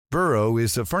Burrow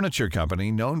is a furniture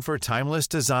company known for timeless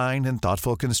design and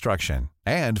thoughtful construction,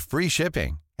 and free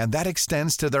shipping, and that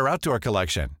extends to their outdoor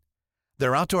collection.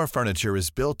 Their outdoor furniture is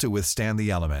built to withstand the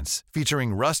elements,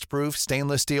 featuring rust-proof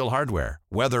stainless steel hardware,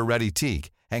 weather-ready teak,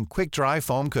 and quick-dry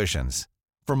foam cushions.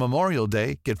 For Memorial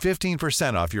Day, get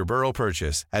 15% off your Burrow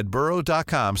purchase at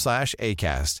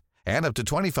burrow.com/ACAST and up to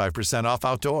 25% off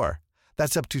outdoor.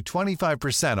 That's up to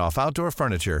 25% off outdoor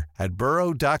furniture at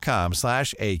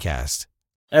burrow.com/ACAST.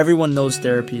 Everyone knows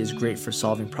therapy is great for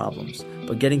solving problems,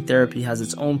 but getting therapy has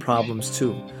its own problems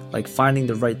too, like finding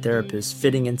the right therapist,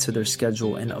 fitting into their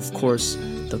schedule, and of course,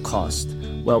 the cost.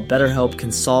 Well, BetterHelp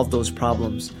can solve those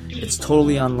problems. It's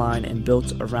totally online and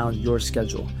built around your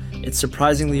schedule. It's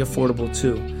surprisingly affordable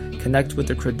too. Connect with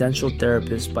a credentialed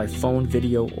therapist by phone,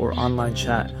 video, or online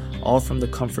chat, all from the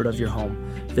comfort of your home.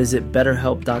 Visit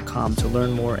BetterHelp.com to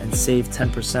learn more and save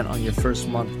 10% on your first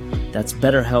month. That's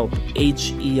BetterHelp,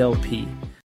 H-E-L-P.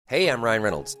 Hey, I'm Ryan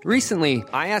Reynolds. Recently,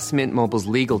 I asked Mint Mobile's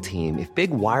legal team if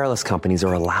big wireless companies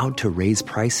are allowed to raise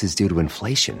prices due to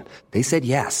inflation. They said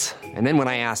yes. And then when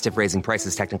I asked if raising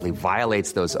prices technically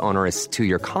violates those onerous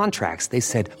two-year contracts, they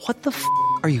said, "What the f***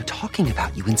 are you talking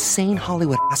about, you insane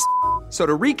Hollywood ass?" So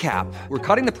to recap, we're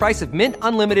cutting the price of Mint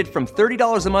Unlimited from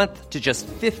 $30 a month to just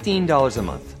 $15 a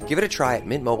month. Give it a try at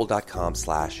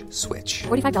mintmobile.com/switch.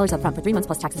 $45 up front for 3 months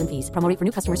plus taxes and fees. Promo rate for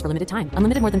new customers for limited time.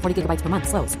 Unlimited more than 40 gigabytes per month.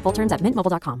 Slows full terms at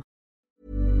mintmobile.com.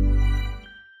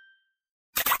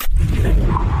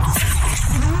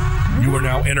 You are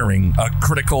now entering a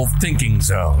critical thinking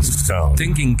zone.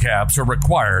 Thinking caps are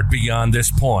required beyond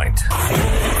this point.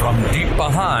 From deep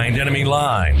behind enemy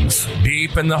lines,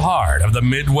 deep in the heart of the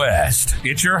Midwest,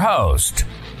 it's your host,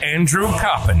 Andrew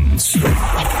Coppins.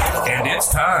 And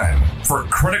it's time for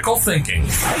Critical Thinking.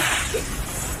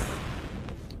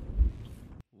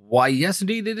 Why, yes,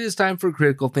 indeed, it is time for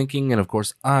Critical Thinking. And of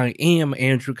course, I am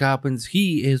Andrew Coppins.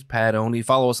 He is Pat Oney.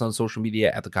 Follow us on social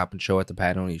media at The Coppins Show, at The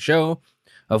Pat Oney Show.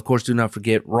 Of course, do not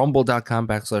forget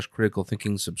rumble.com/critical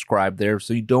thinking. Subscribe there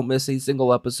so you don't miss a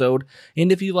single episode. And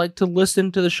if you like to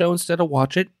listen to the show instead of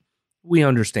watch it, we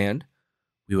understand.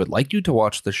 We would like you to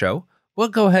watch the show,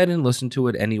 but go ahead and listen to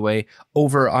it anyway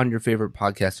over on your favorite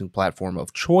podcasting platform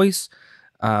of choice.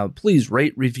 Please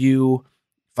rate, review,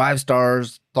 5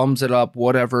 stars, thumbs it up,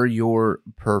 whatever your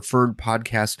preferred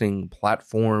podcasting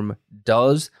platform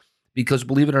does, because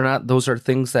believe it or not, those are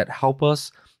things that help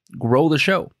us grow the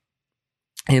show.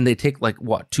 And they take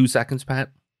 2 seconds,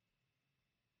 Pat?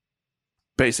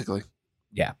 Basically.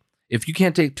 Yeah. If you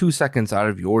can't take 2 seconds out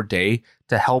of your day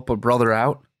to help a brother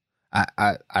out,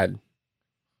 I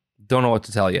don't know what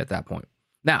to tell you at that point.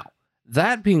 Now,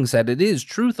 that being said, it is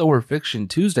Truth or Fiction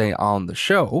Tuesday on the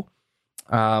show.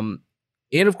 And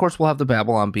of course, we'll have the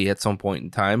Babylon Bee at some point in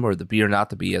time, or the Bee or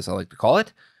not the Bee, as I like to call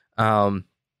it.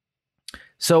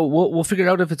 So we'll figure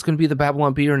out if it's going to be the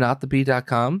Babylon Bee or not the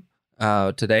Bee.com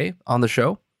today on the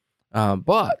show.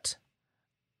 But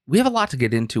we have a lot to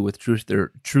get into with truth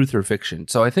or fiction.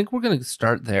 So I think we're going to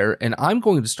start there. And I'm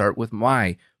going to start with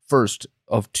my first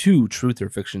of 2 truth or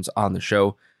fictions on the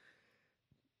show.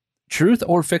 Truth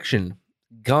or fiction,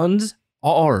 guns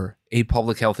are a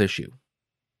public health issue.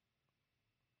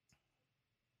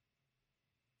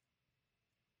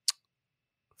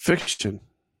 Fiction.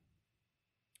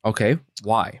 Okay,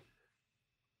 why?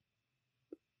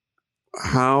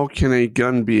 How can a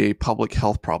gun be a public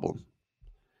health problem?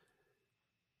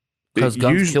 Because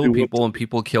guns kill people and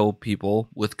people kill people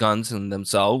with guns and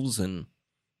themselves and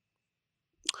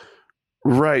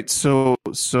right. So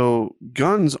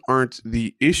guns aren't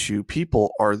the issue.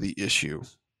 People are the issue.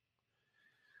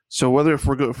 So if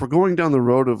we're going down the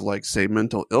road of say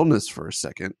mental illness for a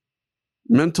second,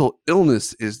 mental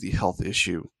illness is the health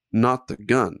issue, not the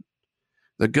gun.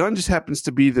 The gun just happens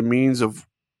to be the means of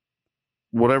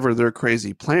whatever their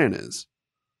crazy plan is,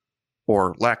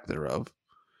 or lack thereof,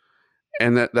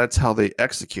 and that's how they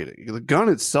execute it. The gun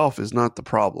itself is not the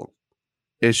problem.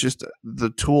 It's just the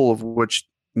tool of which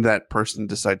that person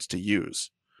decides to use.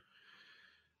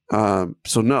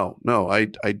 So no, I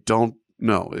don't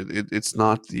know. It's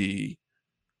not the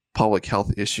public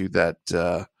health issue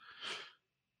that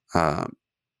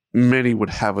many would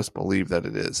have us believe that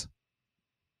it is.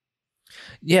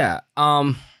 Yeah,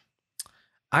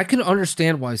 I can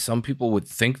understand why some people would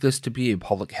think this to be a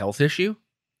public health issue,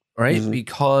 right? Mm-hmm.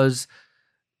 Because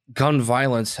gun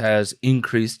violence has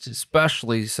increased,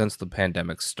 especially since the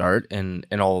pandemic start and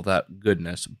all of that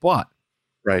goodness. But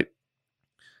right,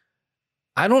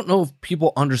 I don't know if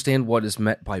people understand what is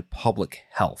meant by public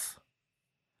health.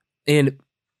 And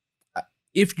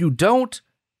if you don't,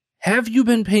 have you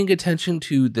been paying attention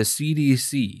to the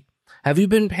CDC Have you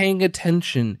been paying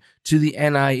attention to the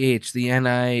NIH, the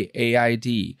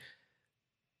NIAID?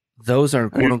 Those are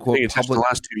quote unquote public. The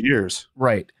last 2 years.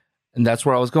 Right. And that's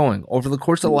where I was going. Over the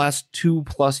course of the last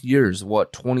 2+ years,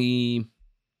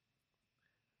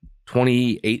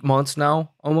 28 months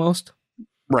now, almost?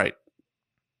 Right.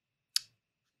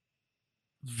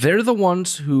 They're the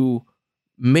ones who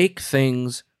make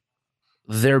things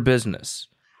their business.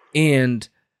 And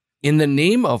in the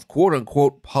name of quote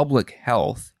unquote public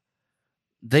health,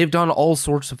 they've done all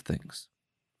sorts of things.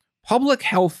 Public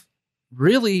health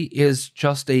really is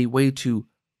just a way to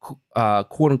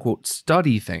quote unquote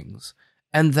study things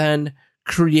and then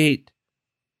create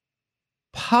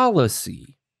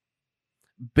policy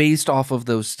based off of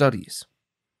those studies.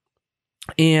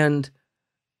 And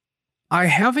I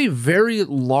have a very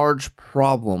large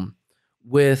problem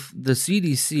with the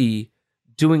CDC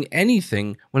doing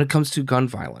anything when it comes to gun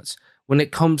violence, when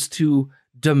it comes to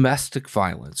domestic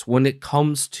violence, when it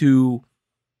comes to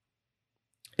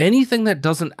anything that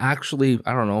doesn't actually,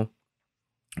 I don't know,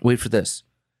 wait for this,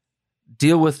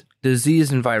 deal with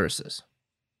disease and viruses.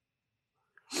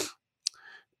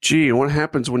 Gee, what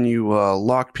happens when you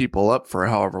lock people up for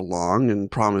however long and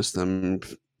promise them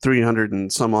 300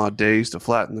 and some odd days to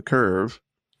flatten the curve?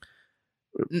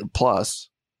 Plus.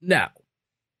 Now,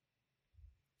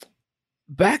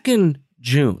 back in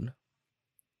June,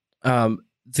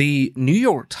 the New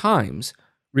York Times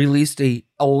released a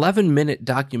 11-minute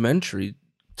documentary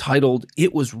titled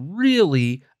 "It Was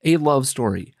Really a Love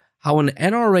Story: How an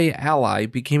NRA Ally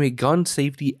Became a Gun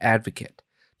Safety Advocate,"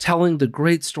 telling the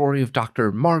great story of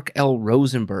Dr. Mark L.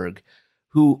 Rosenberg,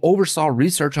 who oversaw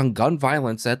research on gun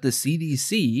violence at the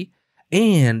CDC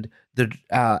and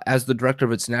as the director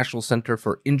of its National Center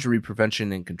for Injury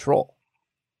Prevention and Control.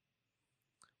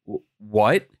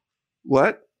 What?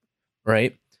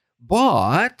 Right?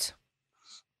 But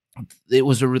it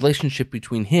was a relationship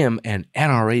between him and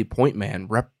NRA point man,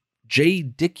 Rep. Jay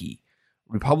Dickey,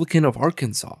 Republican of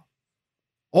Arkansas,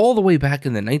 all the way back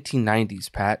in the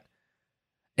 1990s, Pat.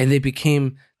 And they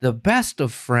became the best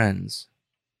of friends.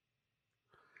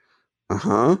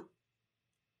 Uh-huh.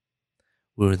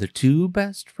 We're the two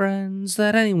best friends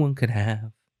that anyone could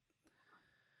have.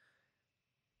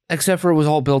 Except for it was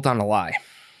all built on a lie.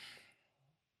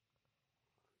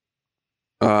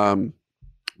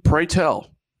 Pray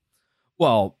tell.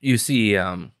 Well, you see,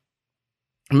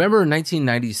 remember in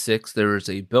 1996, there was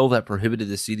a bill that prohibited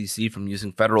the CDC from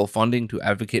using federal funding to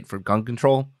advocate for gun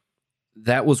control?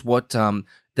 That was what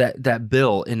that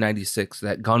bill in 96,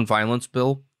 that gun violence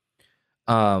bill,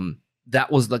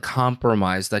 that was the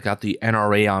compromise that got the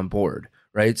NRA on board,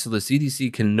 right? So the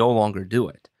CDC can no longer do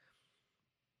it.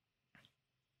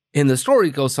 And the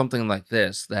story goes something like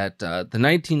this, that the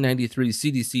 1993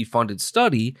 CDC-funded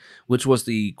study, which was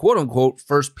the quote-unquote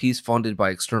first piece funded by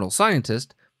external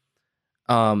scientists,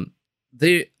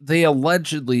 they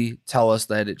allegedly tell us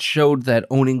that it showed that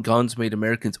owning guns made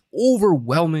Americans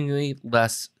overwhelmingly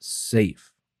less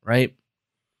safe, right?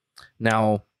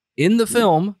 Now, in the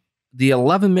film, the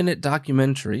 11-minute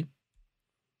documentary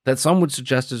that some would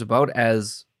suggest is about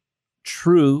as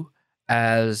true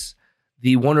as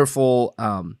the wonderful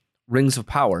Rings of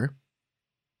Power.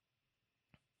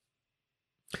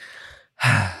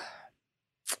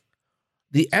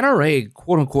 The NRA,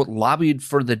 quote unquote, lobbied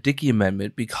for the Dickey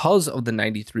Amendment because of the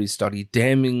 93 study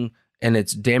damning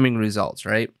results,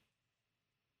 right?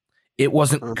 It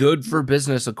wasn't good for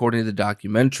business, according to the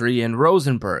documentary and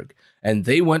Rosenberg. And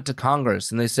they went to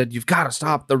Congress and they said, you've got to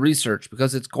stop the research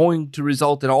because it's going to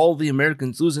result in all the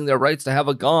Americans losing their rights to have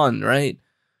a gun, right?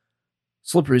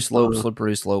 Slippery slope,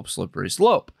 slippery slope, slippery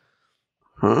slope.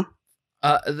 Huh?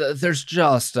 There's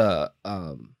just a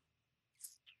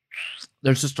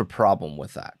problem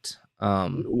with that.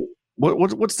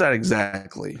 What's that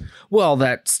exactly? Well,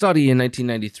 that study in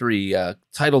 1993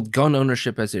 titled "Gun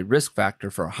Ownership as a Risk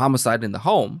Factor for Homicide in the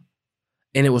Home,"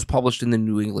 and it was published in the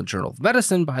New England Journal of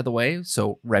Medicine, by the way,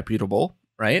 so reputable,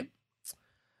 right?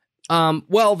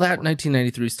 Well, that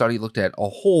 1993 study looked at a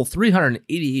whole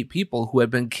 388 people who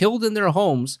had been killed in their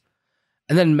homes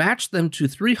and then matched them to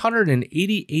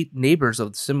 388 neighbors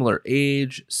of similar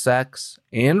age, sex,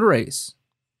 and race.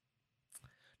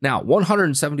 Now,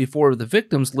 174 of the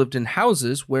victims lived in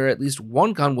houses where at least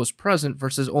one gun was present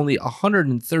versus only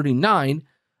 139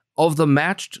 of the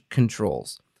matched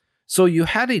controls. So you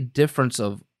had a difference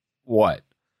of what?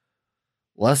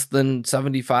 Less than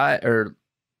 75 or,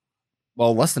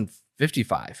 well, less than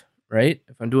 55, right?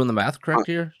 If I'm doing the math correct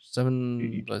here,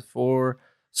 7 by 4.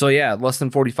 So yeah, less than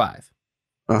 45.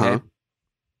 Uh-huh.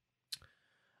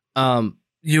 Okay.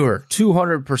 You are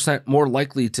 200% more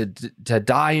likely to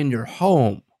die in your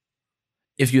home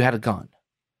if you had a gun.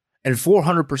 and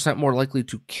 400% more likely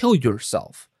to kill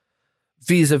yourself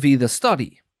vis-a-vis the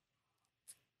study.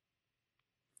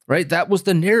 Right? That was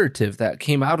the narrative that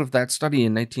came out of that study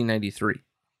in 1993.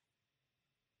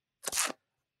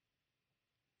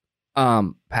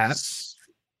 Pat?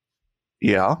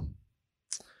 Yeah.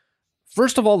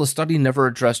 First of all, the study never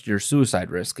addressed your suicide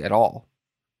risk at all.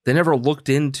 They never looked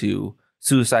into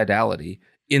suicidality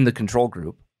in the control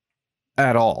group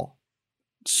at all.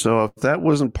 So if that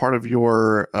wasn't part of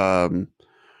your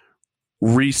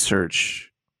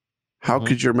research, how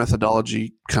could your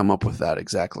methodology come up with that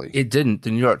exactly? It didn't. The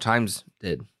New York Times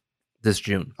did this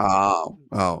June.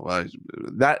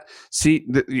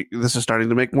 This is starting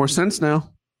to make more sense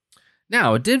now.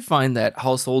 Now, it did find that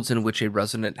households in which a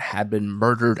resident had been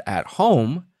murdered at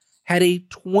home had a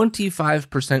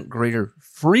 25% greater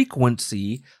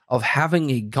frequency of having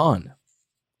a gun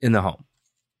in the home.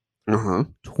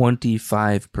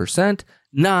 25%,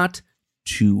 not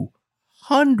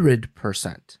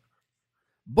 200%.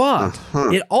 But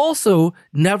it also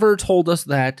never told us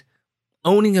that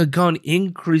owning a gun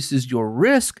increases your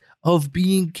risk of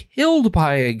being killed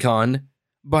by a gun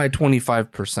by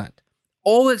 25%.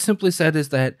 All it simply said is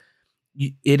that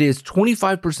it is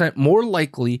 25% more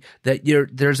likely that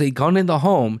there's a gun in the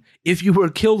home if you were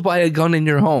killed by a gun in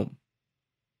your home.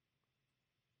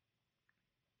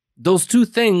 Those two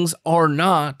things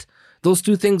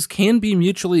can be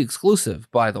mutually exclusive,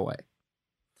 by the way.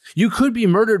 You could be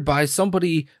murdered by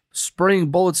somebody spraying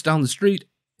bullets down the street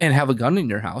and have a gun in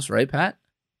your house, right, Pat?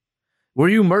 Were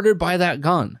you murdered by that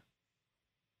gun?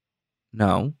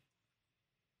 No.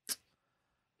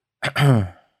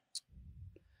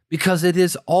 Because it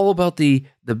is all about the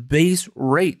base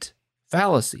rate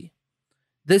fallacy.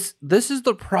 This is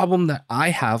the problem that I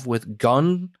have with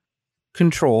gun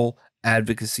control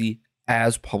advocacy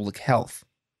as public health.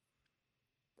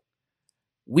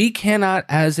 We cannot,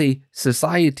 as a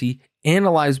society,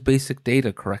 analyze basic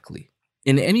data correctly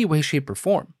in any way, shape, or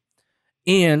form.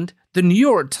 And the New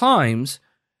York Times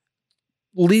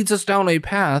leads us down a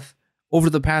path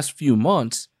over the past few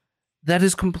months that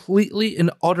is completely and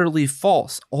utterly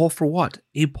false. All for what?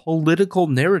 A political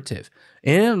narrative.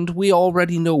 And we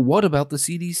already know what about the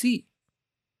CDC.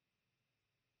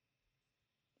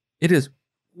 It is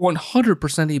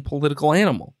 100% a political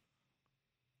animal.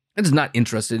 It is not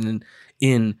interested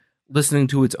in listening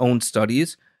to its own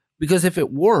studies, because if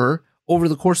it were, over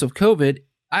the course of COVID,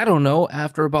 I don't know,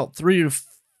 after about 3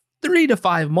 to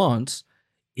 5 months,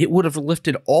 it would have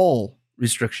lifted all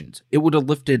restrictions. It would have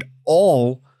lifted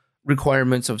all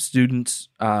requirements of students,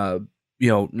 not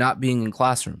being in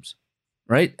classrooms,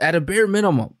 right? At a bare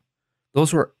minimum.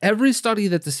 Those were every study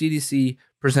that the CDC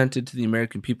presented to the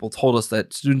American people told us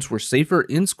that students were safer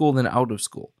in school than out of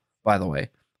school, by the way,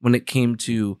 when it came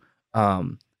to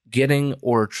getting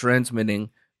or transmitting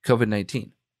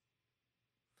COVID-19.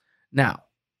 Now,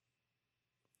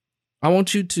 I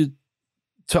want you to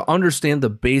understand the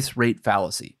base rate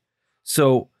fallacy.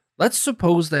 So let's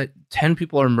suppose that 10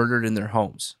 people are murdered in their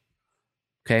homes.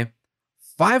 Okay.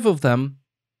 5 of those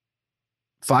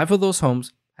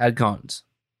homes had guns.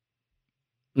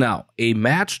 Now, a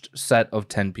matched set of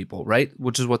 10 people, right?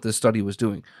 Which is what this study was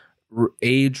doing.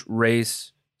 Age,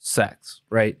 race, sex,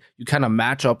 right? You kind of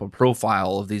match up a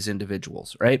profile of these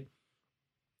individuals, right?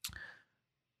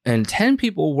 And 10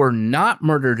 people were not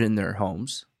murdered in their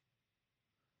homes.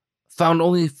 Found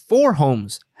only 4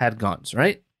 homes had guns,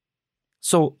 right?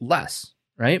 So less,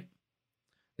 right?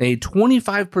 A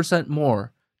 25%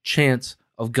 more chance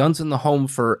of guns in the home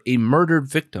for a murdered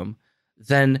victim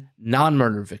than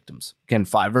non-murder victims. Again,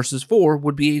 5 versus 4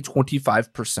 would be a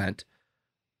 25%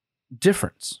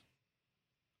 difference.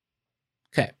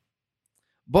 Okay.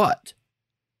 But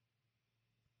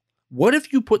what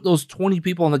if you put those 20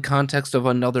 people in the context of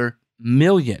another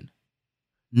million,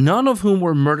 none of whom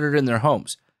were murdered in their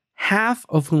homes, half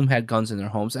of whom had guns in their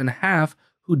homes and half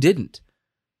who didn't?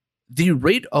 The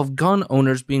rate of gun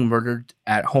owners being murdered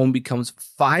at home becomes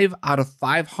 5 out of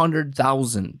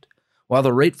 500,000, while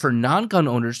the rate for non-gun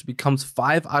owners becomes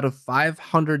 5 out of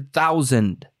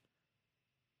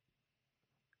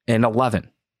 500,011.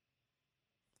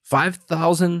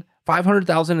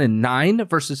 500,009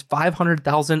 versus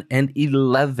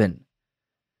 500,011.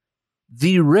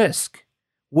 The risk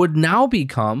would now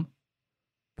become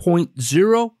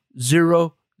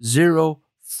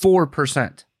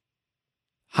 0.0004%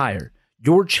 higher.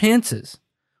 Your chances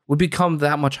would become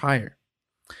that much higher.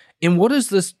 And what does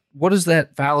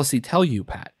that fallacy tell you,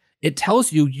 Pat? It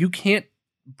tells you can't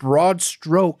broad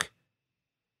stroke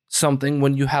something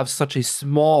when you have such a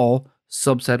small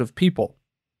subset of people.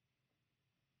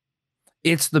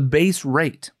 It's the base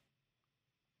rate,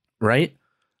 right?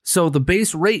 So the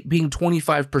base rate being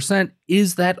 25%,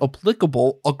 is that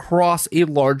applicable across a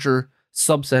larger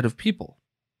subset of people?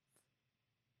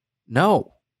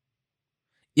 No.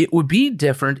 It would be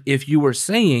different if you were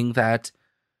saying that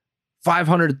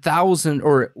 500,000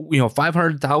 or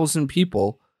 500,000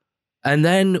 people and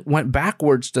then went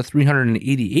backwards to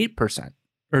 388%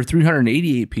 or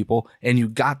 388 people and you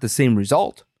got the same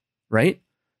result, right?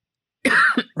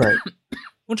 Right. I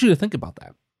want you to think about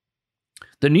that.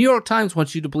 The New York Times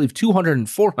wants you to believe 200 and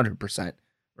 400%,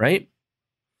 right?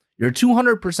 You're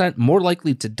 200% more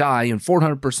likely to die and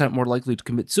 400% more likely to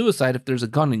commit suicide if there's a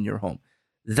gun in your home.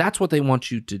 That's what they want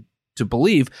you to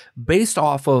believe based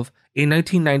off of a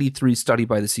 1993 study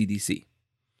by the CDC.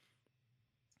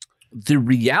 The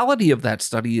reality of that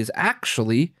study is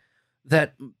actually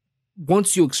that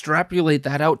once you extrapolate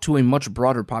that out to a much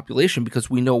broader population, because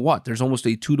we know what? There's almost a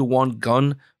 2-to-1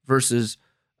 gun versus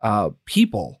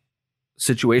people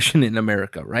situation in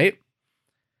America, right?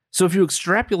 So if you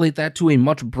extrapolate that to a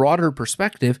much broader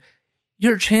perspective,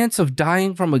 your chance of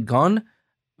dying from a gun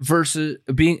versus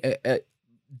being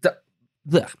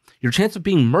your chance of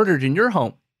being murdered in your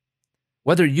home,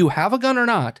 whether you have a gun or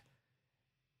not,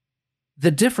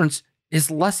 the difference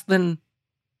is less than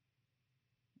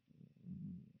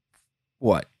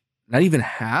what? Not even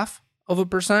half of a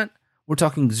percent. We're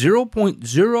talking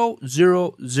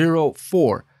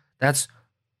 0.0004. That's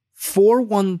 4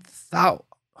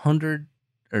 1,000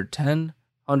 or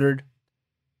 10,000.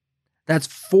 That's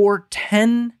 4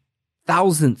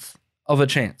 10,000th of a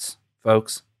chance,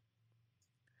 folks.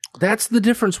 That's the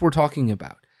difference we're talking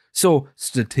about. So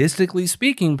statistically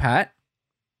speaking, Pat,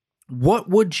 what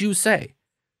would you say?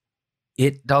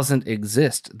 It doesn't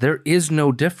exist. There is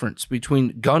no difference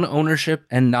between gun ownership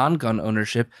and non-gun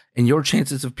ownership and your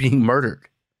chances of being murdered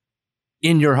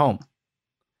in your home.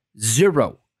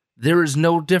 Zero. There is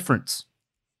no difference.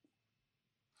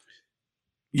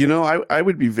 You know, I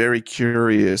would be very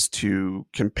curious to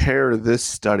compare this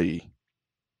study.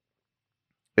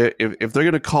 If they're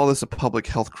going to call this a public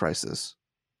health crisis,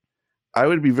 I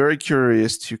would be very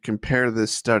curious to compare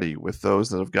this study with those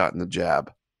that have gotten the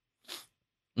jab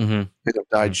and have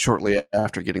died shortly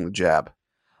after getting the jab.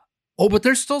 Oh, but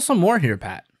there's still some more here,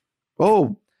 Pat.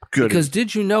 Oh, good. Because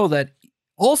did you know that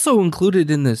also included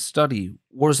in this study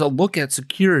was a look at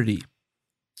security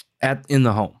in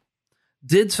the home?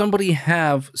 Did somebody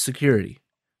have security,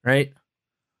 right?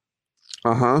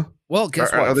 Uh-huh. Well,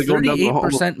 guess what?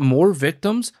 38% more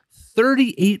victims,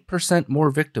 38%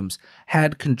 more victims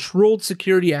had controlled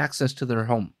security access to their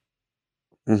home.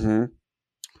 Mm-hmm.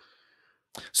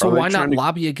 So why not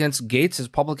lobby against gates as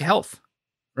public health,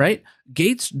 right?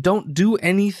 Gates don't do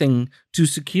anything to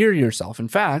secure yourself. In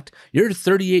fact, you're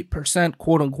 38%,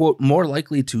 quote unquote, more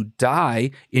likely to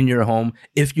die in your home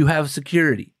if you have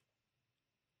security.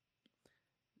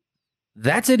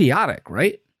 That's idiotic,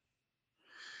 right?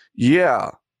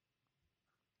 Yeah.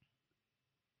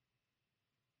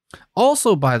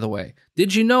 Also, by the way,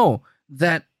 did you know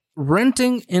that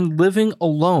renting and living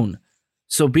alone,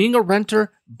 so being a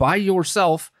renter by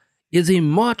yourself, is a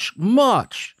much,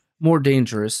 much more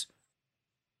dangerous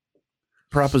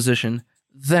proposition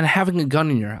than having a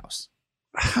gun in your house?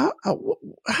 How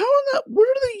what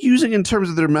are they using in terms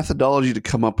of their methodology to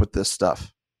come up with this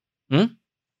stuff?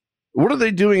 What are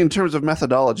they doing in terms of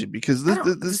methodology? Because this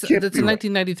can't that's be a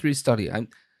 1993 study. I'm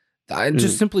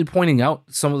just simply pointing out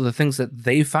some of the things that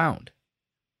they found.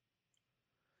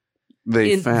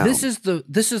 This is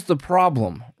the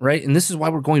problem, right? And this is why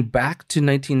we're going back to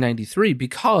 1993,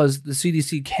 because the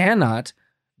CDC cannot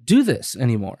do this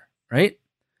anymore, right?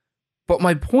 But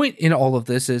my point in all of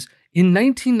this is, in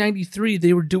 1993,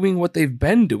 they were doing what they've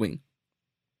been doing.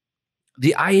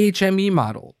 The IHME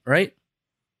model, right?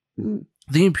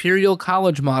 The Imperial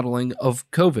College modeling of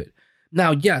COVID.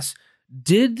 Now, yes,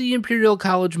 did the Imperial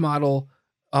College model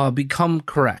become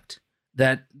correct?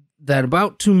 That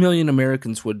about 2 million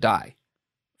Americans would die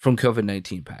from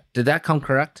COVID-19, Pat. Did that come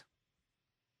correct?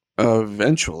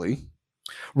 Eventually.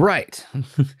 Right.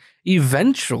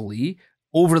 Eventually,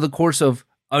 over the course of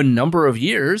a number of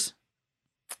years.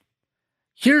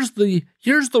 Here's the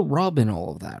rub in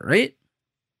all of that, right?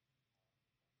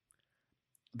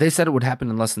 They said it would happen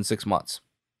in less than 6 months.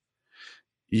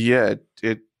 Yeah,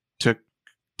 it took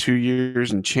 2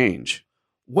 years and change.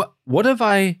 What have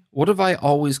I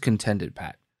always contended,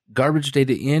 Pat? Garbage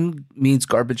data in means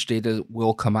garbage data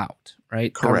will come out,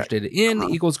 right? Correct. Garbage data in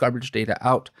equals garbage data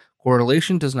out.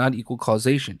 Correlation does not equal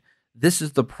causation. This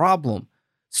is the problem.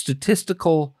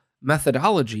 Statistical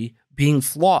methodology being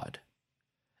flawed.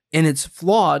 And it's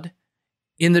flawed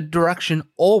in the direction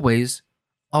always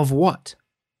of what?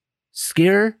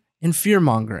 Scare and fear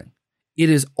mongering. it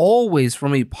is always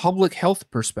from a public health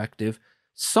perspective.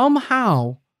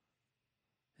 Somehow,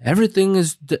 everything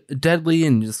is deadly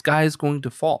and the sky is going to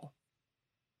fall.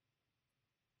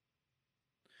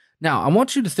 Now, I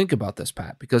want you to think about this,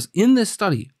 Pat, because in this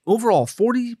study, overall,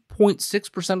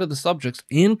 40.6% of the subjects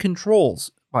and controls,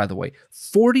 by the way,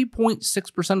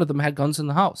 40.6% of them had guns in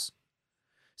the house.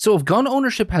 So if gun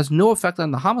ownership has no effect on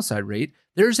the homicide rate,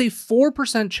 there's a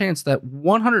 4% chance that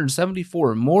 174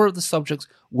 or more of the subjects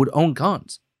would own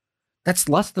guns. That's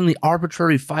less than the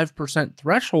arbitrary 5%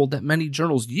 threshold that many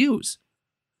journals use,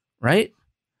 right,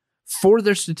 for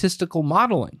their statistical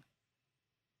modeling.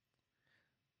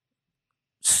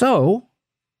 So,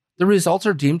 the results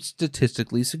are deemed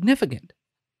statistically significant.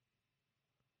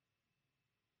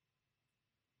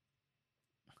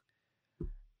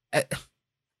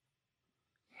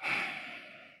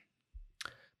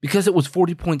 Because it was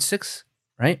 40.6,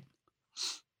 right?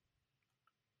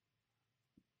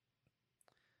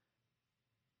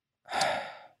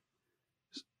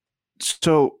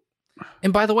 So,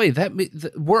 and by the way,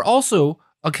 we're also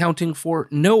accounting for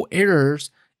no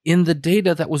errors in the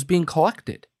data that was being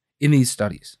collected in these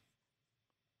studies.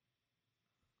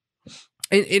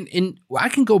 And I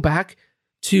can go back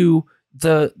to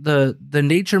the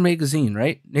Nature magazine,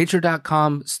 right?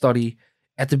 Nature.com study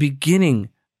at the beginning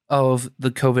of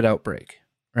the COVID outbreak,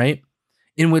 right?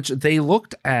 In which they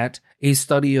looked at a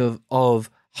study of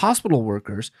hospital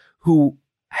workers who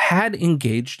had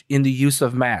engaged in the use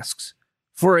of masks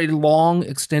for a long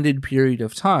extended period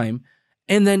of time,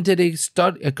 and then did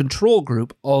a control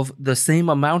group of the same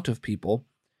amount of people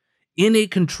in a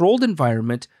controlled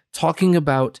environment talking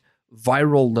about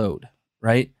viral load,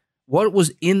 right? What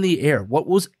was in the air? What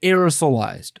was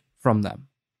aerosolized from them?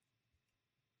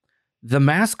 The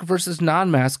mask versus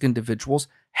non-mask individuals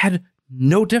had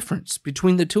no difference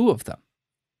between the two of them.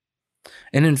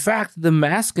 And in fact, the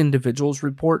mask individuals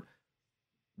report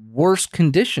worse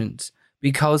conditions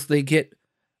because they get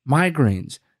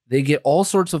migraines. They get all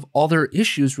sorts of other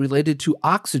issues related to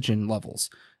oxygen levels.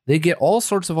 They get all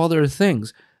sorts of other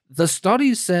things. The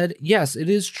study said, yes, it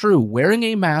is true. Wearing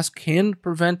a mask can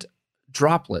prevent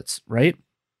droplets, right?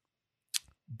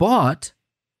 But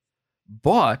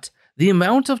the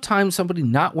amount of time somebody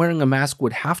not wearing a mask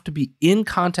would have to be in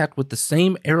contact with the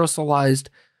same aerosolized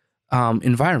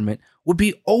environment would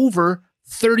be over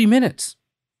 30 minutes.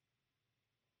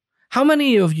 How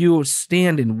many of you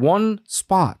stand in one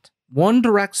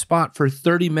direct spot for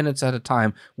 30 minutes at a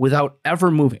time without ever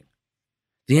moving?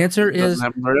 The answer is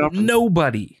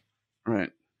nobody.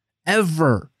 Right.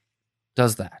 Ever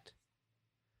does that.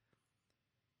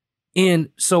 And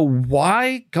so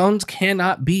why guns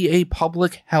cannot be a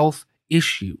public health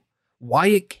issue, why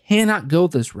it cannot go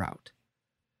this route,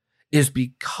 is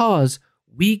because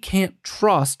we can't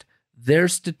trust their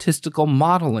statistical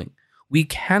modeling. We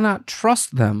cannot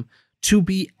trust them to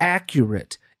be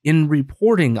accurate in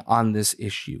reporting on this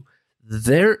issue.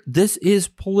 This is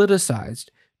politicized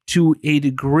to a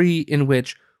degree in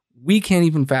which we can't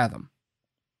even fathom.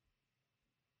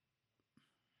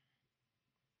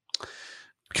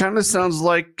 Kind of sounds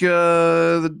like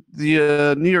the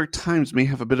New York Times may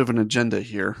have a bit of an agenda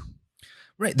here.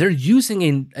 Right. They're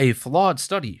using a flawed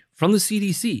study from the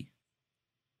CDC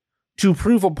to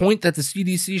prove a point that the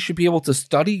CDC should be able to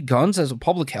study guns as a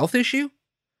public health issue?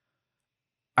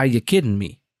 Are you kidding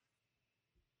me?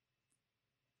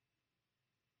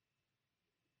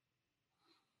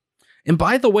 And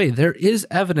by the way, there is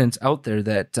evidence out there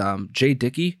that Jay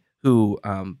Dickey, who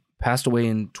passed away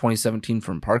in 2017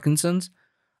 from Parkinson's,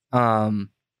 came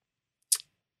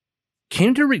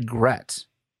to regret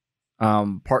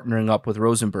partnering up with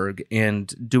Rosenberg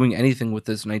and doing anything with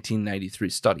this 1993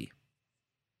 study.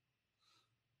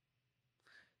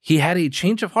 He had a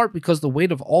change of heart because the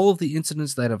weight of all of the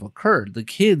incidents that have occurred, the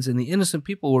kids and the innocent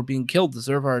people who are being killed,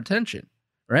 deserve our attention,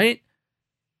 right?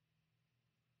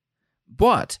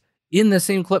 But in the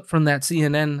same clip from that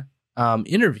CNN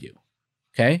interview,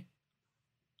 okay,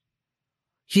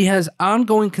 he has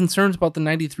ongoing concerns about the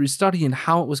 93 study and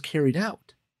how it was carried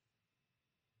out.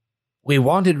 We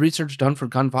wanted research done for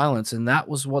gun violence, and that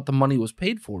was what the money was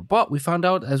paid for. But we found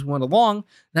out as we went along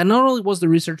that not only was the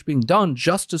research being done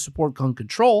just to support gun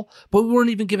control, but we weren't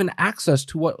even given access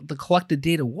to what the collected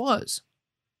data was.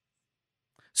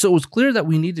 So it was clear that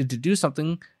we needed to do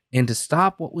something and to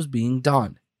stop what was being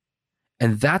done.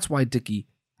 And that's why Dickey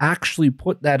actually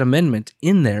put that amendment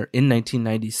in there in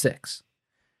 1996.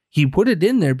 He put it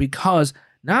in there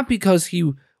not because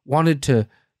he wanted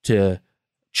to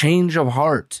change of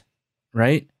heart,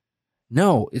 right?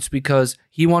 No, it's because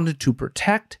he wanted to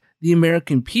protect the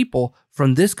American people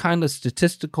from this kind of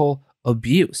statistical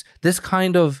abuse, this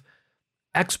kind of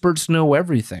experts know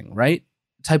everything, right?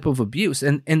 Type of abuse.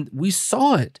 And we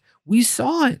saw it. We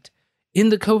saw it in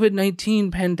the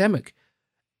COVID-19 pandemic.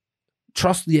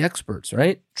 Trust the experts,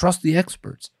 right? Trust the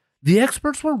experts. The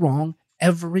experts were wrong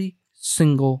every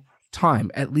single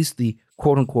time, at least the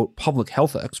quote unquote public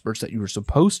health experts that you were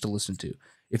supposed to listen to.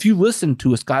 If you listen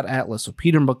to a Scott Atlas, a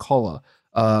Peter McCullough,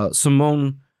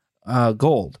 Simone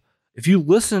Gold, if you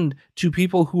listened to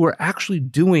people who are actually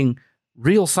doing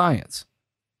real science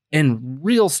and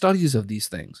real studies of these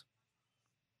things,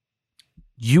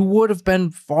 you would have been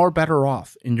far better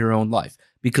off in your own life,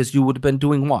 because you would have been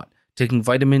doing what? Taking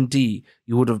vitamin D.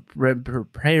 You would have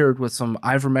prepared with some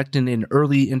ivermectin and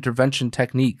early intervention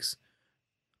techniques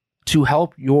to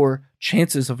help your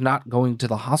chances of not going to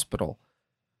the hospital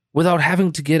without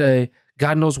having to get a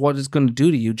God knows what it's going to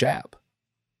do to you jab.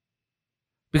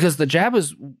 Because the jab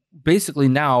is basically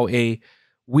now a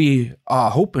we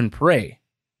hope and pray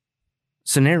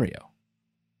scenario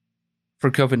for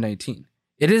COVID-19.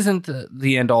 It isn't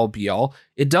the end-all be-all.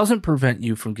 It doesn't prevent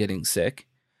you from getting sick.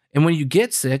 And when you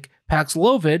get sick,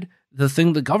 Paxlovid, the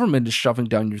thing the government is shoving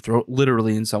down your throat,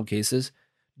 literally in some cases,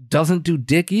 doesn't do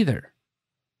dick either.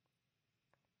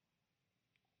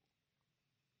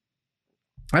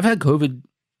 I've had COVID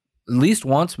at least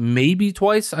once, maybe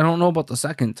twice. I don't know about the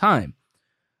second time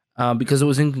because it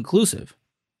was inconclusive.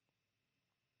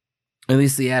 At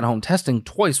least the at-home testing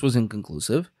twice was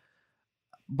inconclusive.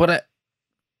 But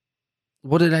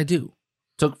what did I do?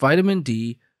 Took vitamin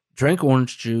D, drank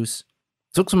orange juice,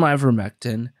 took some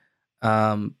ivermectin,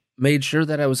 made sure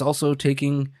that I was also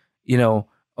taking,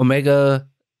 omega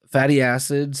fatty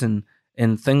acids and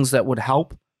things that would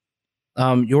help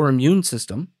your immune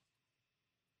system,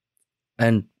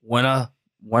 and went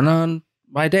on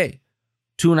my day.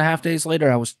 2.5 days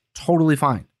later, I was totally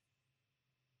fine.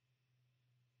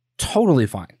 Totally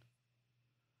fine.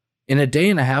 In a day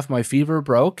and a half, my fever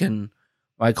broke and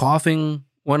my coughing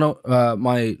went,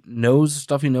 my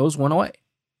stuffy nose went away.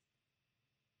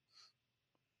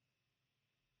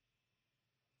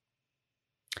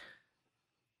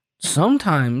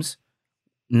 Sometimes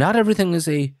not everything is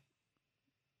a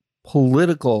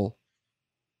political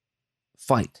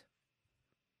fight.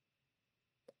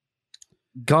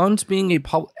 Guns being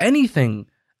anything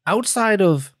outside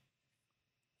of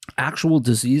actual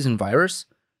disease and virus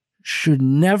should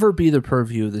never be the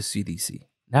purview of the CDC.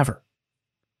 Never.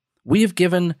 We have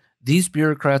given these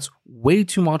bureaucrats way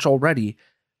too much already,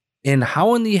 and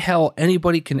how in the hell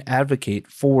anybody can advocate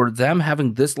for them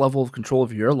having this level of control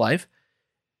of your life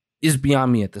is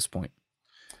beyond me at this point.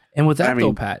 And with that,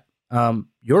 though, Pat,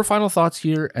 your final thoughts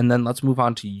here, and then let's move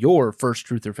on to your first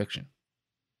truth or fiction.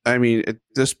 I mean, at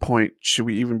this point, should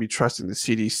we even be trusting the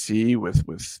CDC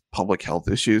with public health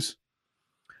issues?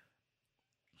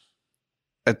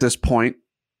 At this point,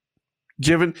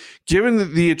 given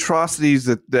the atrocities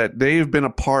that they have been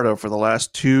a part of for the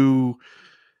last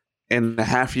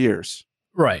 2.5 years,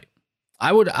 right?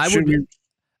 I would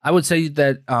say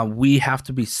that we have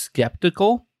to be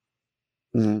skeptical,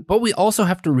 but we also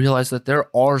have to realize that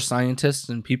there are scientists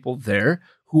and people there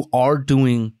who are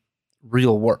doing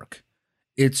real work.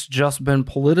 It's just been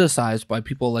politicized by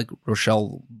people like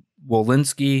Rochelle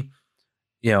Walensky,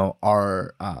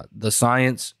 the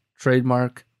science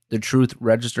trademark, the truth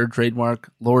registered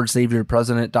trademark, Lord Savior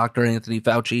President Dr. Anthony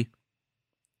Fauci,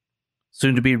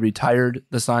 soon to be retired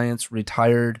the science,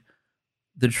 retired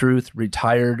the truth,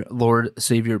 retired Lord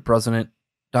Savior President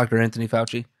Dr. Anthony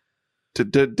Fauci.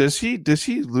 Does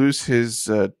he lose his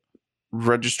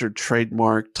registered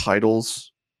trademark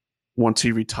titles once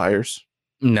he retires?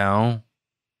 No.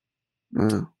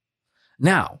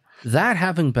 Now, that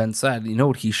having been said, you know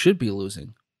what he should be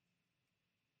losing?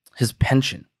 His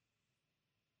pension.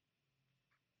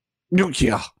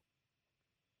 Yeah.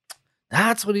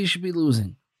 That's what he should be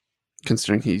losing.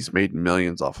 Considering he's made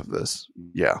millions off of this.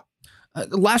 Yeah.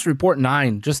 The last report,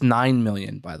 9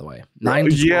 million, by the way. 9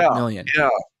 to 12 million. Yeah.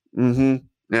 Mm-hmm.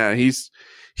 Yeah, he's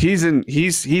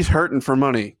hurting for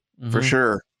money, for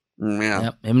sure. Yeah.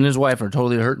 Yep. Him and his wife are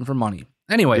totally hurting for money.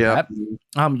 Anyway, Pat,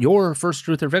 your first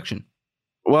truth or fiction.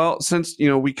 Well, since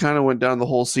we kind of went down the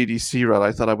whole CDC route,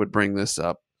 I thought I would bring this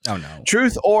up. Oh no.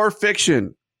 Truth or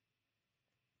fiction?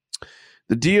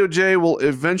 The DOJ will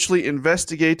eventually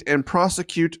investigate and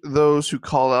prosecute those who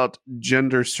call out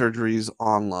gender surgeries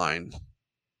online.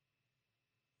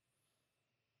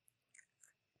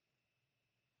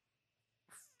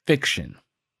 Fiction.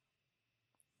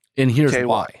 And here's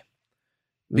why.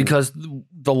 Because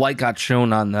the light got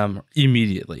shown on them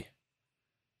immediately.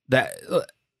 That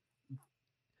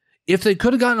if they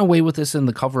could have gotten away with this in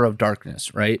the cover of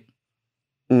darkness, right?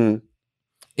 And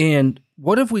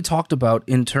what have we talked about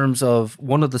in terms of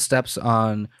one of the steps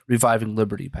on reviving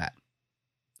liberty, Pat?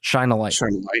 Shine a light.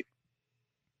 Shine a light.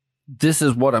 This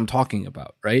is what I'm talking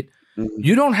about, right? Mm-hmm.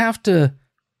 You don't have to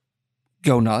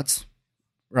go nuts,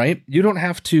 right? You don't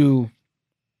have to,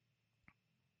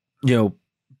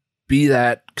 be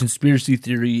that conspiracy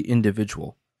theory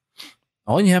individual.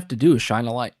 All you have to do is shine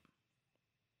a light.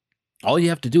 All you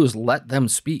have to do is let them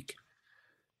speak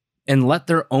and let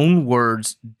their own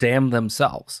words damn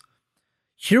themselves.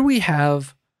 Here we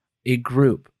have a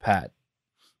group, Pat,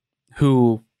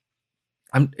 who,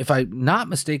 if I'm not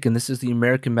mistaken, this is the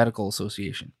American Medical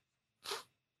Association.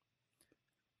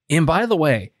 And by the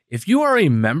way, if you are a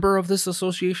member of this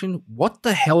association, what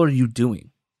the hell are you doing?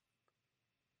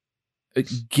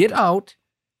 Get out,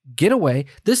 get away.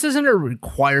 This isn't a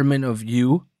requirement of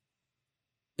you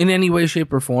in any way,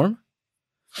 shape, or form.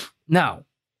 Now,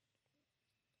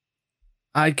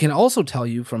 I can also tell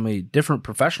you from a different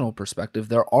professional perspective,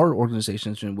 there are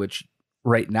organizations in which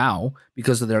right now,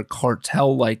 because of their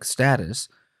cartel-like status,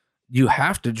 you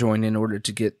have to join in order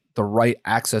to get the right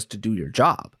access to do your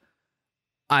job.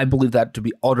 I believe that to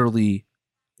be utterly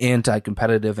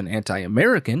anti-competitive and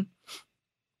anti-American,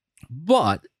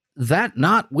 but that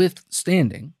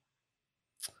notwithstanding,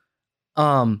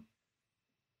 the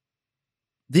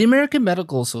American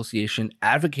Medical Association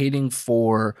advocating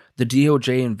for the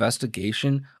DOJ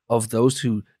investigation of those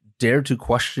who dare to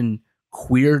question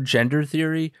queer gender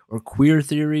theory or queer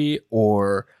theory,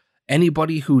 or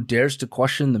anybody who dares to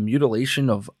question the mutilation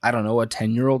of, a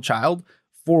 10-year-old child,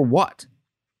 for what?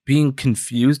 Being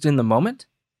confused in the moment?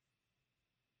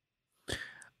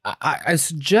 I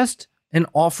suggest and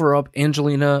offer up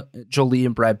Angelina Jolie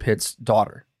and Brad Pitt's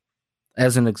daughter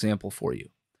as an example for you.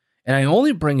 And I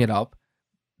only bring it up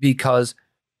because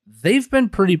they've been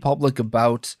pretty public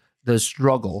about the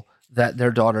struggle that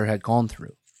their daughter had gone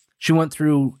through. She went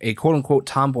through a quote-unquote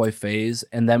tomboy phase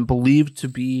and then believed to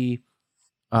be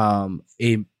a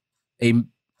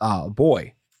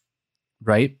boy,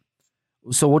 right?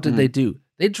 So what did they do?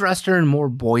 They dressed her in more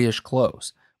boyish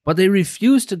clothes, but they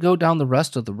refused to go down the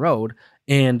rest of the road.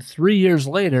 And 3 years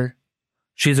later,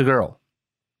 she's a girl.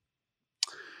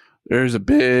 There's a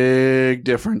big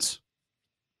difference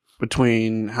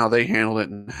between how they handled it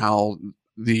and how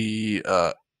the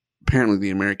apparently the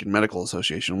American Medical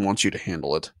Association wants you to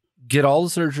handle it. Get all the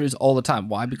surgeries all the time.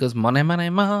 Why? Because money,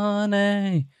 money,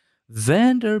 money.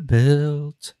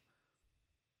 Vanderbilt.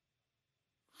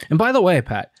 And by the way,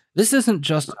 Pat, this isn't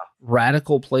just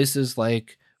radical places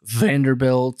like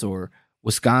Vanderbilt or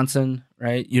Wisconsin,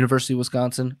 right? University of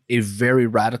Wisconsin, a very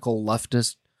radical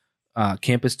leftist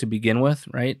campus to begin with,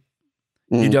 right?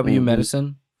 UW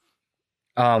Medicine.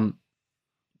 I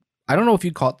don't know if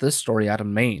you caught this story out of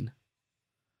Maine,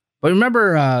 but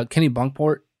remember Kenny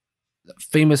Bunkport,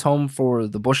 famous home for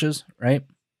the Bushes, right?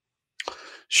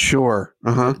 Sure.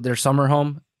 Their summer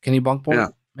home, Kenny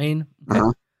Bunkport, Maine.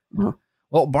 Okay.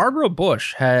 Well, Barbara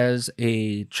Bush has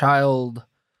a child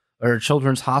or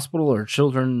children's hospital or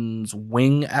children's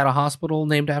wing at a hospital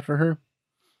named after her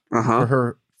for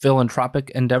her philanthropic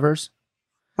endeavors.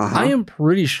 I am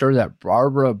pretty sure that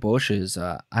Barbara Bush is,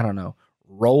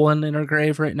 rolling in her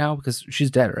grave right now because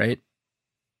she's dead, right?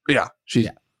 Yeah.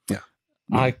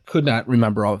 I could not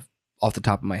remember off the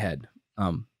top of my head.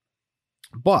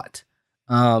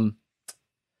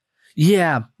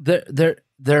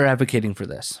 They're advocating for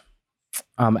this.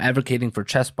 Advocating for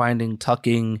chest binding,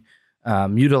 tucking,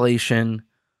 mutilation.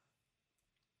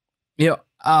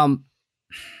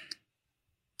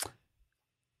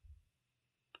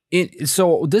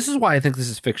 So this is why I think this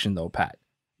is fiction, though, Pat,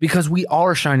 because we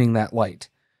are shining that light.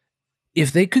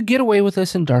 If they could get away with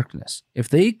this in darkness, if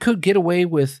they could get away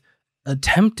with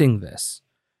attempting this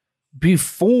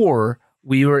before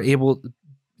we were able,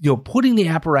 putting the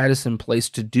apparatus in place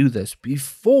to do this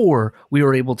before we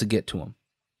were able to get to them,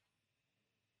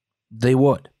 they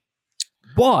would.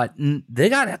 But they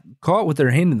got caught with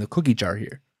their hand in the cookie jar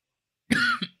here.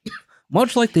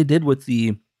 Much like they did with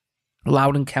the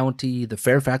Loudoun County, the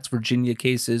Fairfax, Virginia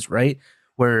cases, right?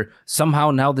 Where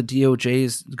somehow now the DOJ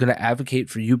is going to advocate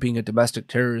for you being a domestic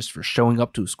terrorist for showing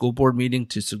up to a school board meeting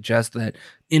to suggest that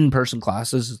in-person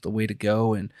classes is the way to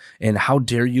go. And how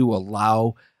dare you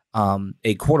allow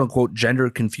a quote-unquote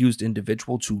gender-confused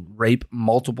individual to rape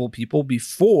multiple people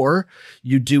before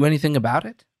you do anything about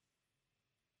it?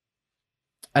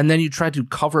 And then you try to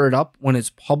cover it up when it's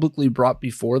publicly brought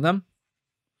before them?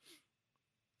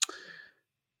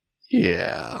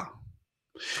 Yeah.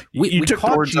 We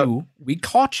caught you. We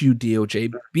caught you,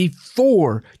 DOJ,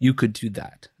 before you could do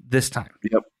that this time.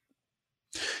 Yep.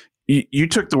 You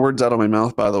took the words out of my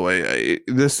mouth, by the way.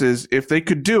 This is, if they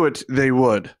could do it, they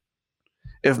would.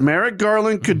 If Merrick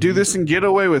Garland could do this and get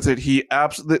away with it,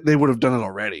 they would have done it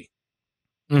already.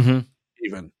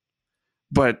 Even,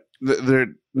 but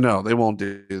they won't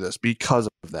do this because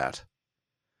of that.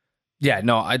 Yeah,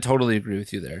 no, I totally agree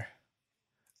with you there.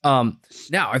 Now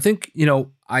I think,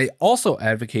 I also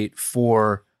advocate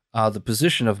for the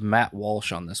position of Matt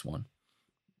Walsh on this one.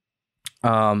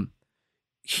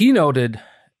 He noted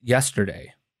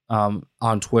yesterday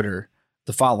on Twitter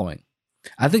the following.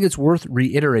 I think it's worth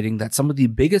reiterating that some of the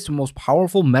biggest and most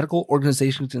powerful medical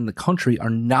organizations in the country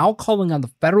are now calling on the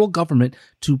federal government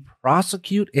to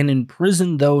prosecute and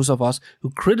imprison those of us who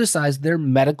criticize their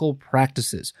medical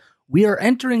practices. We are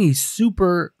entering a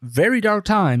very dark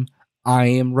time. I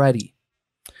am ready.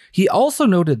 He also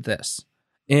noted this,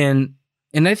 and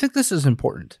I think this is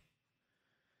important.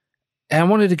 And I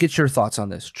wanted to get your thoughts on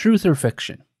this. Truth or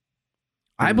fiction?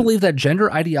 I believe that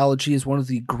gender ideology is one of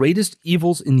the greatest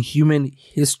evils in human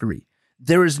history.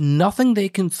 There is nothing they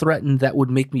can threaten that would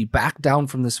make me back down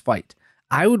from this fight.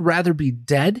 I would rather be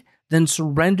dead than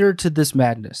surrender to this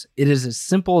madness. It is as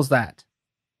simple as that.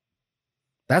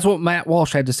 That's what Matt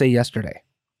Walsh had to say yesterday.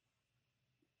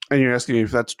 And you're asking me if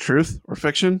that's truth or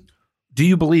fiction? Do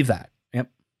you believe that?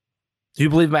 Yep. Do you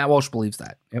believe Matt Walsh believes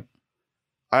that? Yep.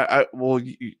 Well,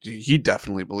 he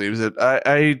definitely believes it.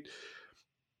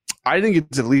 I think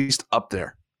it's at least up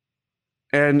there,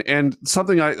 and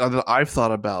something that I've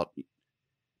thought about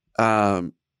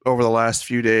over the last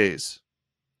few days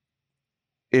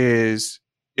is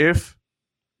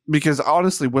because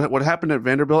honestly, what happened at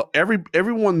Vanderbilt,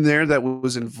 everyone there that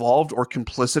was involved or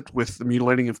complicit with the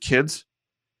mutilating of kids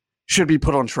should be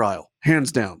put on trial,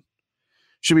 hands down.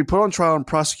 Should be put on trial and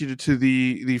prosecuted to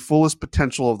the fullest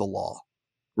potential of the law,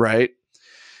 right?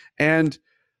 And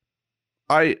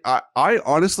I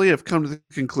honestly have come to the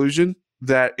conclusion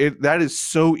that that is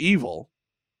so evil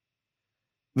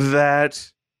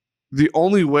that the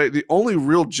only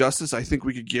real justice I think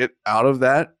we could get out of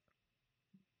that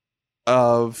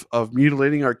of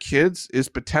mutilating our kids is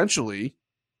potentially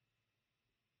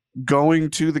going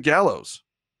to the gallows.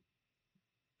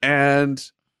 And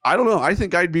I don't know. I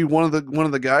think I'd be one of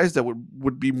the guys that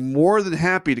would be more than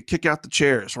happy to kick out the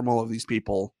chairs from all of these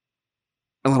people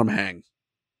and let them hang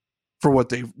for what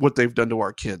they've done to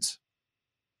our kids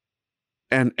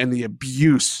and the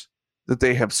abuse that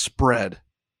they have spread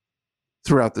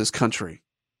throughout this country.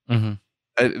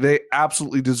 They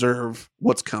absolutely deserve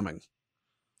what's coming.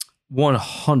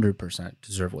 100%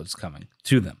 deserve what's coming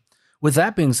to them. With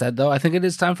that being said, though, I think it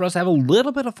is time for us to have a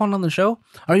little bit of fun on the show.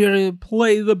 Are you ready to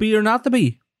play the bee or not the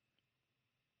bee?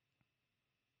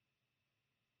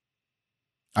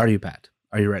 Are you, Pat?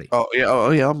 Are you ready? Oh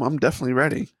yeah, I'm definitely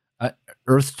ready.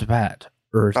 Earth to Pat.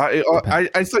 Earth. I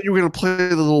thought you were going to play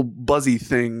the little buzzy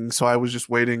thing, so I was just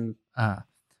waiting.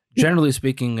 Generally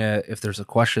speaking, if there's a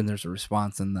question, there's a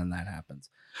response, and then that happens.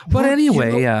 But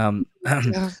anyway,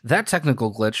 that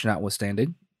technical glitch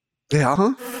notwithstanding. Yeah.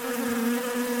 Huh?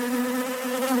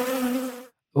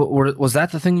 Was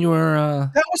that the thing you were?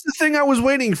 That was the thing I was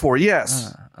waiting for.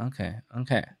 Yes. Okay.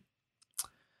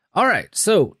 All right.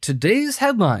 So today's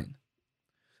headline: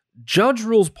 Judge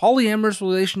rules polyamorous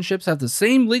relationships have the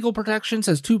same legal protections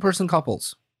as two-person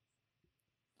couples.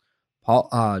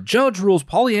 Judge rules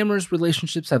polyamorous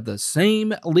relationships have the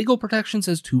same legal protections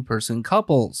as two-person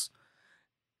couples.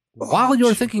 While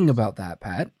you're thinking about that,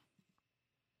 Pat,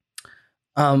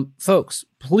 folks,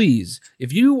 please,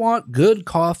 if you want good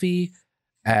coffee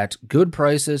at good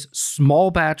prices,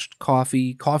 small batched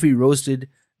coffee roasted,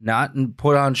 not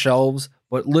put on shelves,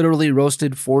 but literally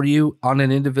roasted for you on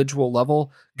an individual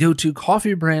level, go to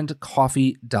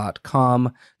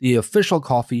coffeebrandcoffee.com, the official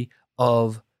coffee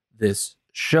of this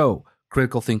show,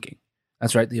 Critical Thinking.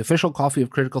 That's right, the official coffee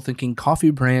of Critical Thinking,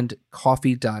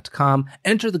 coffeebrandcoffee.com.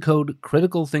 Enter the code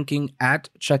Critical Thinking at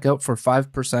checkout for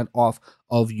 5% off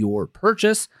of your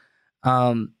purchase.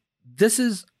 This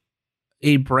is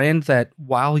a brand that,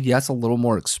 while yes, a little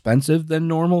more expensive than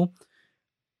normal,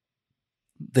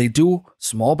 they do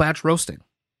small batch roasting.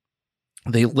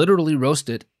 They literally roast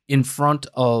it in front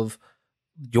of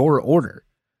your order.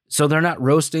 So they're not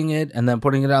roasting it and then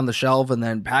putting it on the shelf and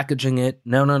then packaging it.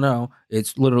 No.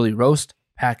 It's literally roast,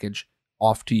 package,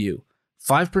 off to you.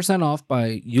 5% off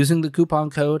by using the coupon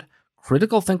code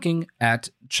Critical Thinking at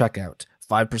checkout.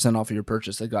 5% off of your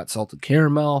purchase. They've got salted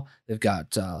caramel. They've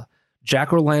got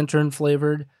jack-o'-lantern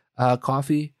flavored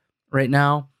coffee right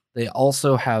now. They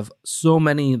also have so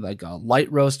many, like a light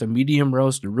roast, a medium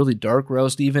roast, a really dark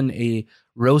roast, even a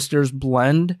roaster's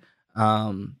blend.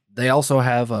 They also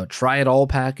have a try it all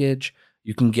package.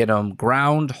 You can get them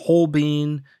ground, whole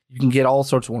bean. You can get all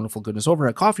sorts of wonderful goodness over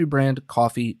at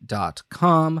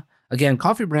coffeebrandcoffee.com. Again,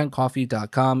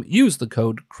 coffeebrandcoffee.com. Use the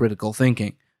code Critical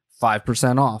Thinking.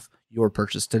 5% off your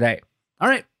purchase today. All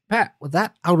right, Pat, with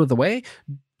that out of the way,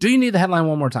 do you need the headline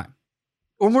one more time?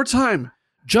 One more time.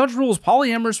 Judge rules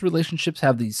polyamorous relationships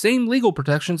have the same legal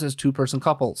protections as two-person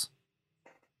couples.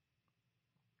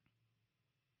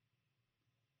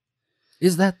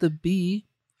 Is that the B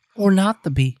or not the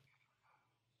B?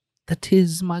 That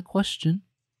is my question.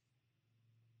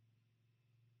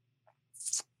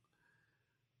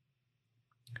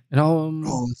 And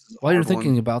while you're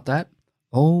thinking about that,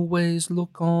 always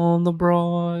look on the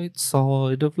bright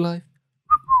side of life.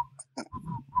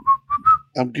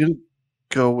 I'm going to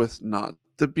go with not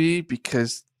the B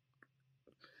because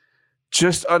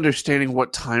just understanding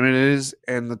what time it is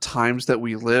and the times that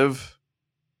we live.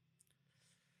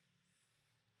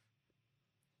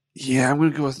 Yeah, I'm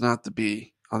going to go with not the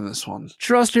B on this one.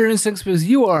 Trust your instincts because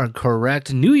you are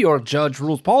correct. New York judge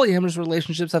rules polyamorous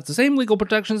relationships have the same legal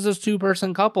protections as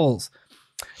two-person couples.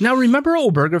 Now, remember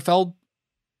Obergefell?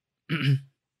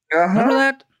 Remember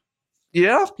that?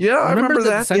 Yeah, I remember the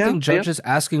that. dissenting judges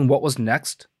asking what was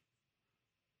next?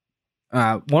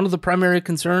 One of the primary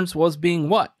concerns was being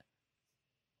what?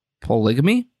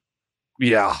 Polygamy?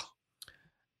 Yeah.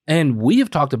 And we have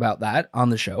talked about that on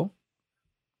the show.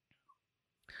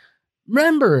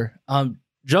 Remember,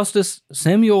 Justice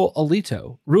Samuel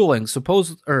Alito ruling,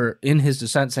 in his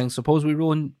dissent saying, suppose we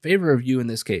rule in favor of you in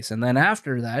this case. And then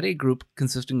after that, a group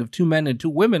consisting of 2 men and 2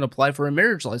 women apply for a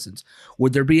marriage license.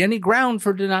 Would there be any ground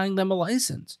for denying them a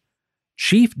license?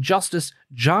 Chief Justice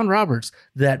John Roberts,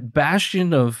 that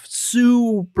bastion of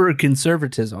super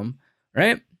conservatism,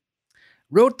 right,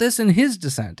 wrote this in his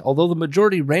dissent. Although the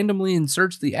majority randomly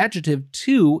inserts the adjective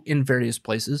to in various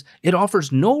places, it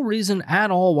offers no reason at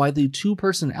all why the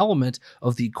two-person element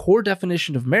of the core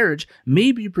definition of marriage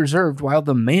may be preserved while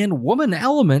the man-woman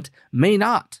element may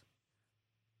not.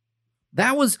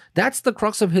 That's the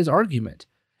crux of his argument.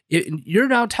 You're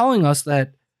now telling us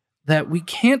that we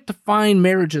can't define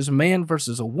marriage as a man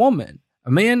versus a woman,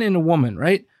 a man and a woman,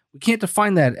 right? We can't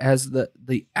define that as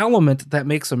the element that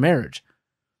makes a marriage.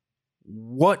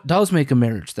 What does make a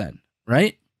marriage then,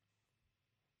 right?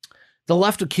 The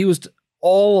left accused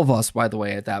all of us, by the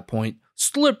way, at that point,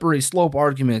 slippery slope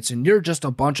arguments, and you're just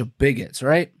a bunch of bigots,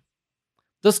 right?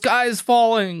 The sky's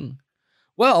falling.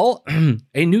 Well,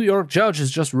 a New York judge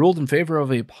has just ruled in favor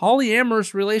of a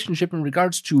polyamorous relationship in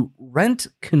regards to rent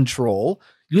control,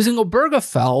 using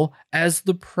Obergefell as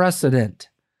the precedent.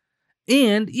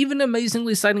 And even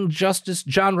amazingly citing Justice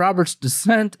John Roberts'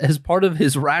 dissent as part of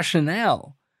his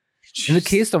rationale. In the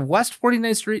case of West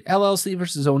 49th Street LLC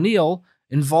versus O'Neill,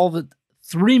 involved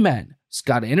 3 men,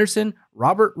 Scott Anderson,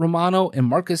 Robert Romano, and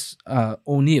Marcus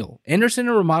O'Neill. Anderson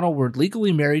and Romano were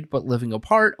legally married but living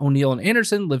apart. O'Neill and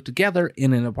Anderson lived together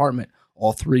in an apartment.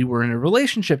 All 3 were in a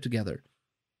relationship together.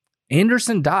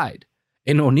 Anderson died,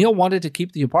 and O'Neill wanted to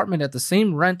keep the apartment at the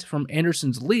same rent from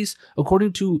Anderson's lease,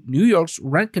 according to New York's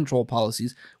rent control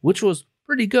policies, which was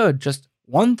pretty good, just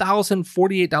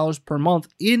 $1,048 per month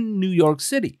in New York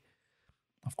City.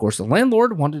 Of course, the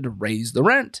landlord wanted to raise the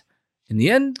rent. In the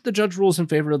end, the judge rules in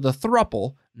favor of the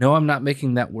throuple. No, I'm not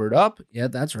making that word up. Yeah,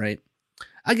 that's right.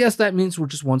 I guess that means we're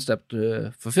just one step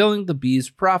to fulfilling the B's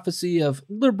prophecy of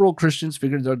liberal Christians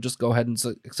figured they'll just go ahead and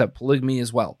accept polygamy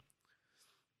as well.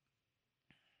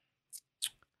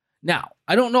 Now,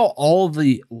 I don't know all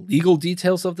the legal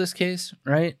details of this case,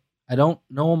 right? I don't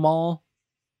know them all.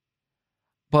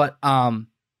 But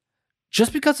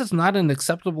just because it's not an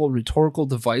acceptable rhetorical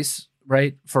device,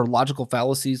 right, for logical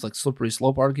fallacies like slippery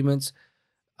slope arguments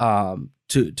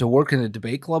to work in a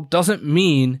debate club doesn't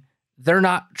mean they're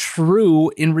not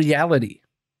true in reality.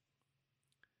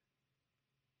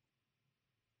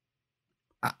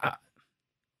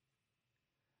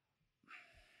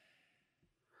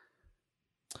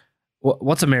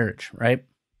 What's a marriage, right?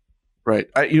 Right.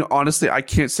 Honestly, I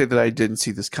can't say that I didn't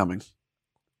see this coming.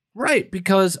 Right,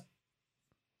 because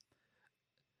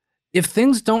if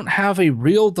things don't have a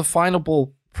real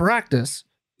definable practice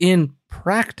in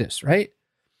practice, right?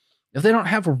 If they don't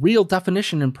have a real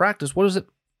definition in practice, what is it?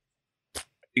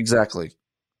 Exactly.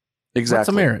 What's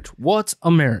a marriage? What's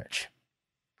a marriage?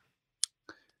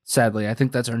 Sadly, I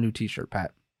think that's our new t-shirt,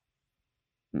 Pat.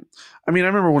 I mean, I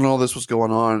remember when all this was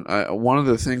going on, one of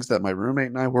the things that my roommate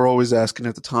and I were always asking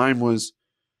at the time was,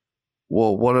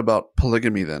 well, what about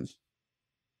polygamy then?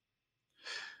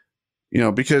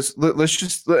 Because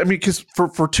because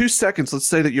for 2 seconds, let's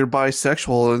say that you're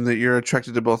bisexual and that you're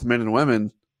attracted to both men and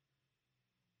women.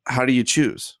 How do you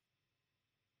choose?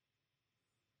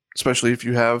 Especially if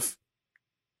you have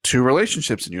 2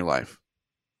 relationships in your life.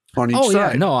 on each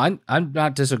side. Yeah, no, I'm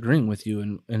not disagreeing with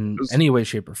you in any way,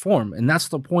 shape, or form, and that's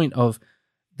the point of.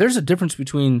 There's a difference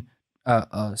between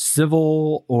a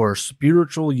civil or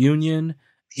spiritual union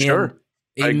and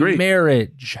I agree.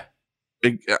 marriage.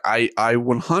 I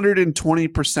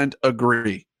 120%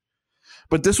 agree.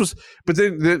 But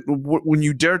then when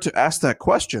you dare to ask that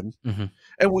question, and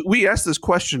we asked this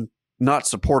question not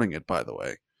supporting it, by the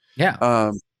way.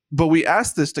 Yeah. But we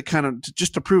asked this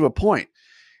just to prove a point.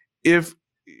 If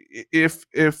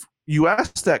you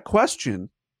ask that question,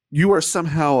 you are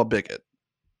somehow a bigot.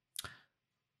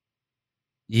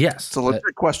 Yes. It's a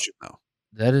legit question, though.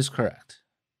 That is correct.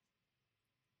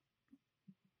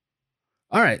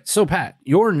 All right. So, Pat,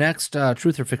 your next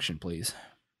truth or fiction, please.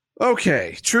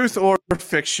 Okay. Truth or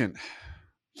fiction.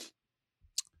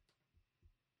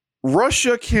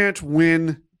 Russia can't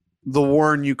win the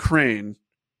war in Ukraine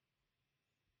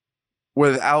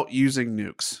without using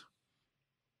nukes.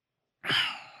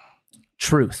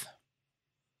 Truth.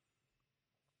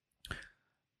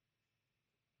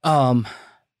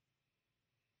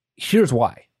 Here's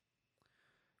why.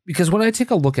 Because when I take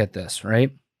a look at this,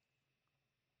 right,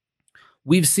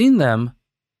 we've seen them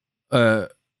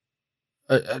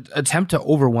attempt to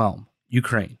overwhelm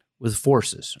Ukraine with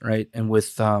forces, right, and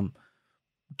with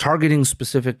targeting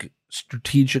specific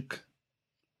strategic,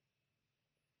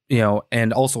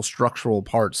 and also structural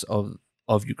parts of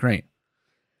Ukraine.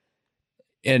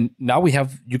 And now we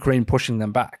have Ukraine pushing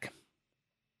them back.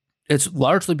 It's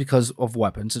largely because of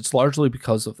weapons. It's largely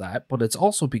because of that, but it's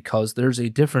also because there's a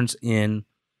difference in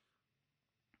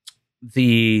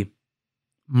the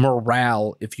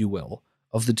morale, if you will,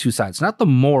 of the two sides. Not the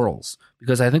morals,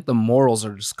 because I think the morals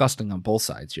are disgusting on both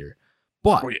sides here,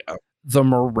 but the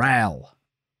morale.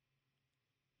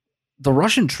 The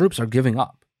Russian troops are giving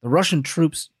up. The Russian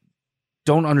troops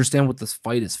don't understand what this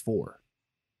fight is for,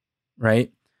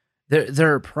 right?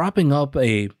 They're propping up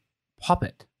a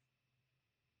puppet.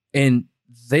 And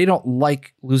they don't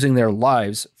like losing their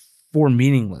lives for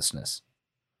meaninglessness.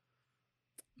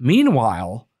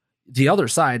 Meanwhile, the other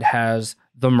side has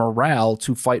the morale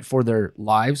to fight for their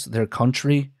lives, their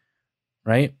country,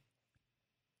 right?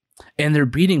 And they're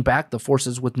beating back the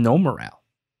forces with no morale.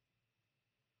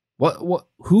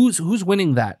 Who's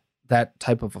winning that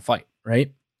type of a fight,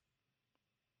 right?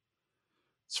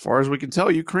 As far as we can tell,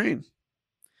 Ukraine.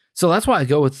 So that's why I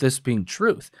go with this being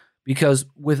truth, because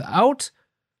without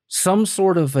some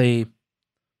sort of a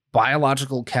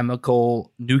biological,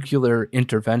 chemical, nuclear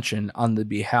intervention on the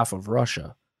behalf of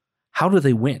Russia, how do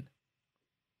they win?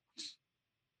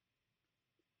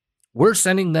 We're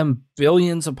sending them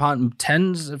billions upon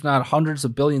tens, if not hundreds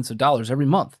of billions of dollars every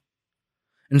month.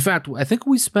 In fact, I think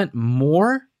we spent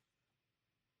more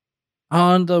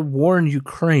on the war in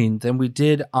Ukraine than we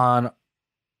did on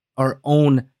our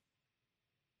own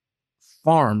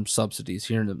farm subsidies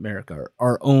here in America,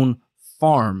 our own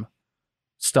farm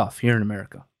stuff here in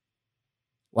America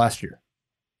last year,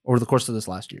 over the course of this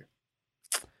last year.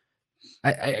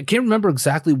 I can't remember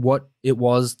exactly what it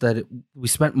was that we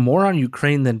spent more on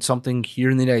Ukraine than something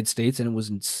here in the United States, and it was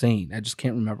insane. I just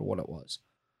can't remember what it was.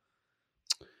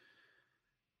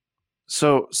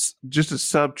 So just a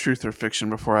sub-truth or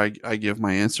fiction before I give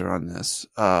my answer on this.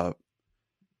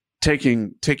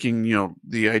 Taking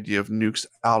the idea of nukes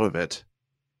out of it,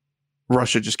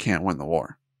 Russia just can't win the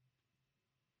war.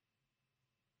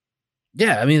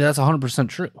 Yeah, I mean, that's 100%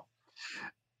 true.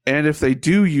 And if they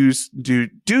do use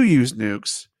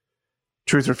nukes,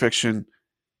 truth or fiction,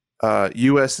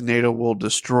 U.S. and NATO will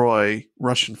destroy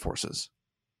Russian forces.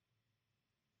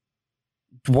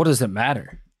 What does it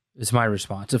matter? Is my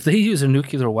response. If they use a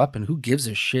nuclear weapon, who gives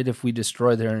a shit if we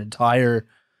destroy their entire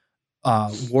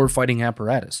war-fighting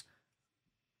apparatus?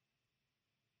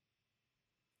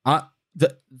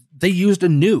 They used a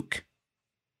nuke.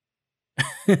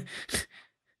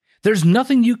 There's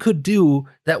nothing you could do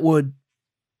that would...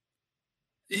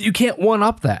 You can't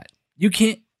one-up that. You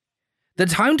can't... The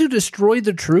time to destroy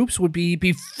the troops would be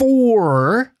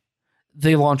before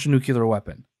they launch a nuclear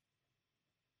weapon.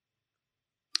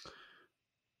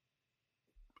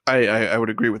 I would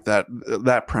agree with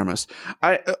that premise.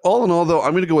 All in all, though,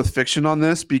 I'm going to go with fiction on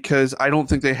this because I don't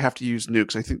think they have to use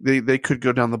nukes. I think they could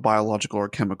go down the biological or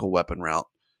chemical weapon route.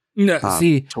 No,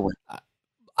 see,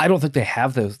 I don't think they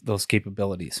have those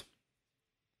capabilities.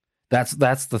 That's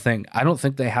the thing. I don't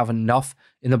think they have enough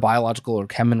in the biological or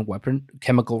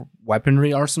chemical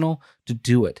weaponry arsenal to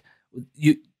do it.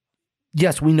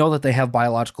 Yes, we know that they have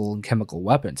biological and chemical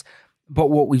weapons, but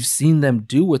what we've seen them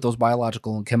do with those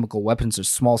biological and chemical weapons is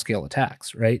small scale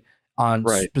attacks, right? On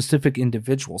specific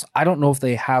individuals. I don't know if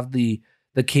they have the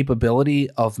capability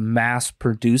of mass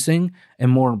producing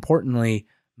and, more importantly,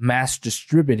 mass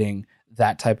distributing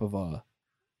that type of a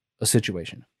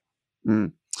situation.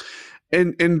 And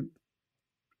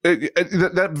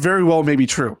that very well may be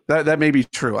true. That may be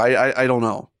true. I don't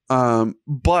know.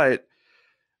 But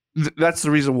that's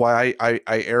the reason why I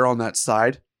err on that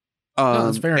side. No,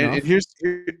 that's fair enough. And here's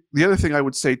the other thing I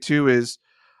would say too is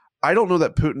I don't know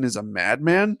that Putin is a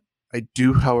madman. I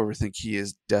do, however, think he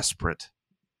is desperate.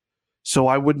 So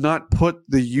I would not put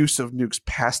the use of nukes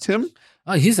past him.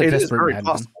 Oh, he's a desperate madman.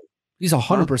 Possible. He's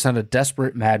 100% a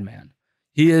desperate madman.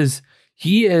 He is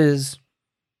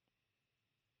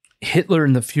Hitler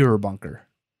in the Führer bunker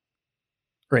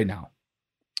right now.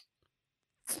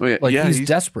 Oh, yeah. Like he's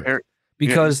desperate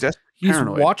because he's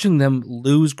watching them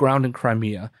lose ground in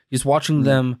Crimea. He's watching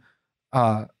them,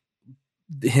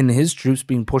 in his troops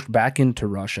being pushed back into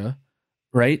Russia.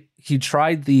 Right? He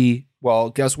tried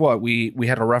guess what? We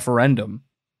had a referendum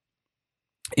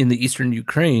in the eastern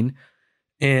Ukraine,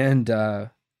 and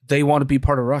they want to be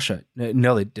part of Russia.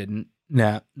 No, they didn't.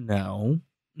 No.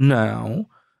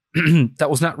 That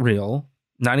was not real.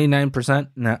 99%?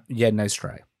 No. Yeah, nice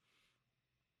try.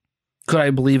 Could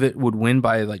I believe it would win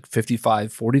by like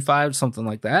 55-45, something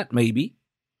like that? Maybe.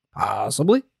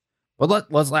 Possibly. But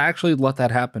let's actually let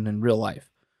that happen in real life.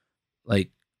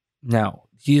 Like, no.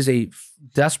 He is a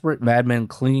desperate madman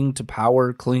clinging to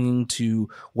power, clinging to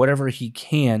whatever he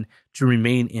can to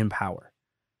remain in power.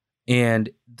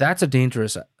 And that's a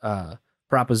dangerous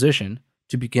proposition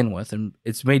to begin with. And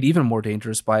it's made even more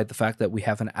dangerous by the fact that we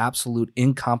have an absolute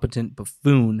incompetent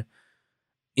buffoon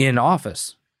in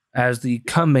office as the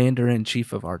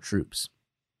commander-in-chief of our troops.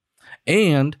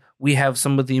 And we have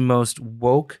some of the most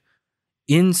woke,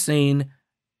 insane,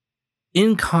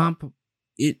 incompetent,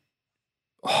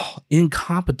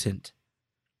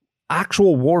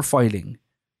 actual war-fighting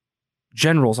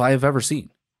generals I have ever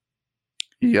seen.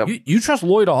 Yep. You trust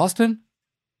Lloyd Austin?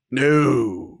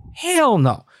 No. Hell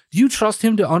no. Do you trust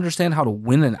him to understand how to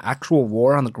win an actual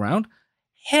war on the ground?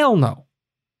 Hell no.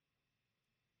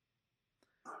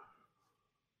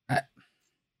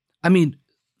 I mean,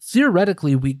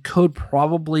 theoretically, we could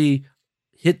probably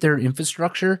hit their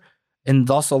infrastructure and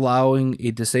thus allowing a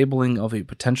disabling of a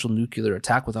potential nuclear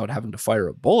attack without having to fire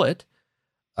a bullet.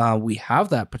 We have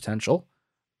that potential.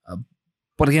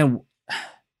 But again,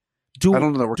 do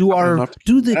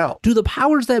the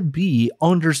powers that be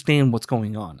understand what's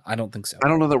going on? I don't think so. I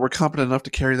don't know that we're competent enough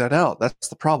to carry that out. That's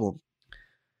the problem.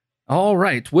 All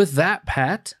right. With that,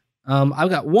 Pat, I've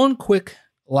got one quick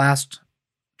last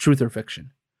truth or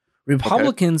fiction.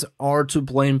 Republicans are to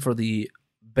blame for the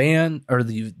ban or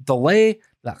the delay.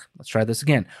 Let's try this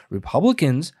again.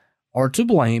 Republicans are to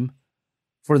blame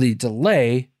for the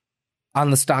delay on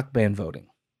the stock ban voting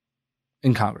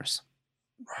in Congress.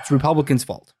 It's Republicans'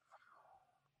 fault.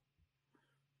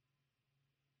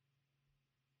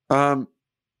 How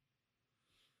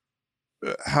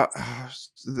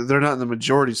they're not in the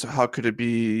majority, so how could it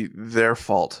be their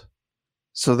fault?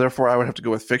 So therefore, I would have to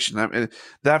go with fiction. I mean,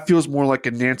 that feels more like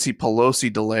a Nancy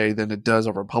Pelosi delay than it does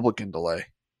a Republican delay.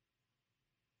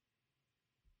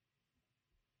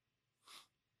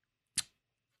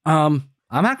 I'm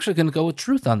actually going to go with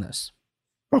truth on this.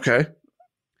 Okay.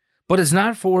 But it's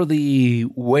not for the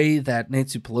way that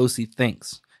Nancy Pelosi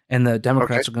thinks and the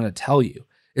Democrats are going to tell you.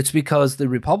 It's because the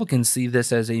Republicans see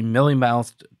this as a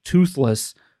mealy-mouthed,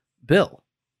 toothless bill.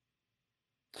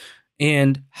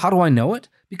 And how do I know it?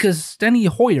 Because Steny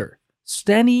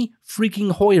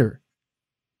freaking Hoyer,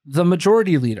 the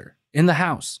majority leader in the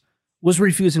House, was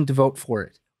refusing to vote for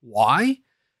it. Why?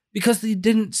 Because they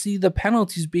didn't see the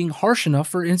penalties being harsh enough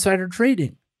for insider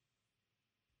trading.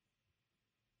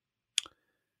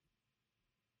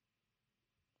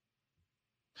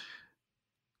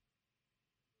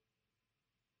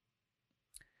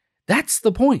 That's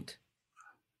the point.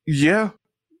 Yeah.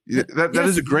 That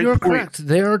is a great point. You're point. Correct.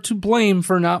 They are to blame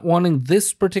for not wanting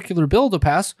this particular bill to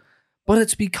pass, but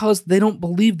it's because they don't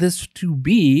believe this to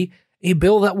be a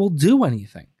bill that will do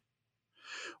anything.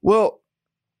 Well,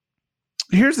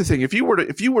 here's the thing. If you were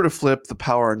to flip the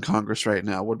power in Congress right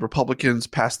now, would Republicans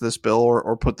pass this bill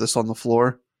or put this on the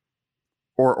floor?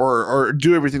 Or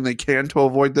do everything they can to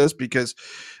avoid this, because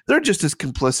they're just as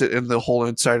complicit in the whole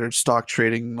insider stock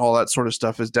trading and all that sort of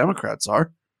stuff as Democrats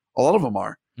are. A lot of them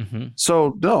are. Mm-hmm.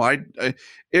 So no,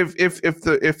 if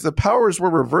the powers were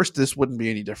reversed, this wouldn't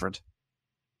be any different.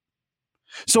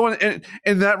 So in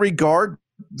that regard,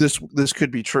 this could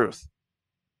be truth.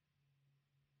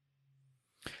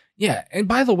 Yeah, and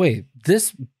by the way,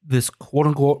 this quote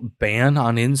unquote ban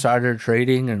on insider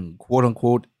trading and quote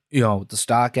unquote, the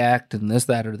Stock Act and this,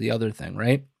 that, or the other thing,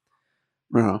 right?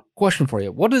 Uh-huh. Question for you: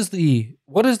 What is the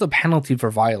penalty for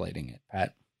violating it,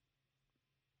 Pat?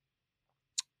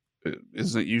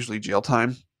 Isn't it usually jail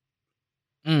time?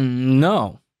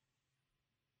 No.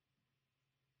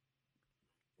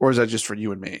 Or is that just for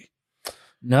you and me?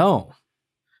 No.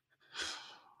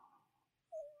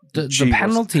 The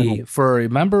penalty for a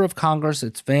member of Congress,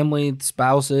 its family,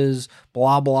 spouses,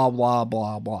 blah, blah, blah,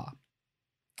 blah, blah.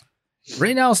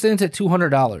 Right now it stands at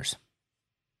 $200.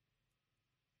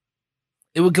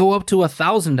 It would go up to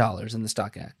 $1,000 in the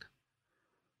Stock Act.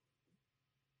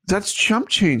 That's chump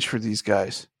change for these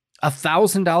guys.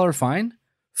 $1,000 fine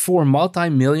for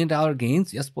multi-million-dollar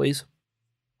gains? Yes, please.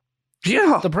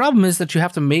 Yeah. The problem is that you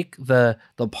have to make the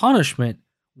punishment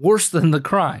worse than the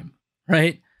crime,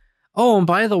 right? Oh, and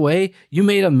by the way, you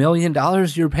made $1 million,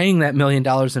 you're paying that $1 million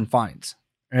in fines,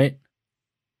 right?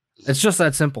 It's just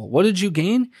that simple. What did you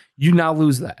gain? You now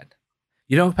lose that.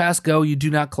 You don't pass go, you do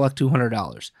not collect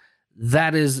 $200.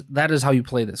 That is how you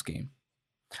play this game.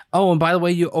 Oh, and by the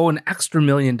way, you owe an extra $1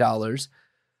 million.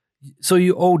 So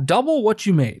you owe double what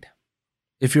you made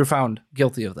if you're found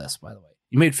guilty of this, by the way.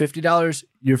 You made $50,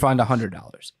 you're fined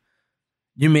 $100.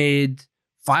 You made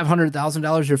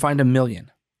 $500,000, you're fined $1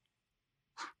 million.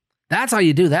 That's how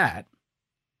you do that.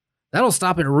 That'll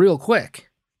stop it real quick.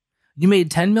 You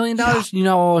made $10 million, you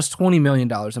now owe us $20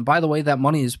 million. And by the way, that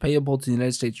money is payable to the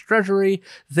United States Treasury.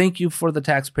 Thank you for the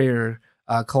taxpayer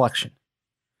collection.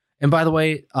 And by the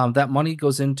way, that money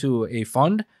goes into a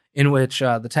fund in which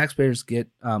the taxpayers get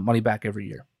money back every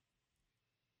year.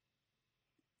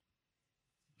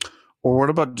 Or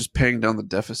what about just paying down the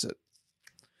deficit?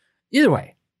 Either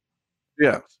way.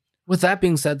 Yeah. With that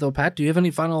being said, though, Pat, do you have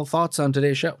any final thoughts on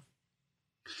today's show?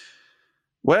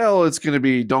 Well, it's going to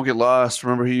be don't get lost.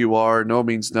 Remember who you are. No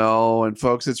means no. And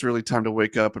folks, it's really time to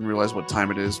wake up and realize what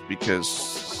time it is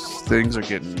because things are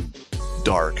getting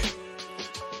dark.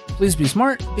 Please be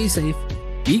smart, be safe,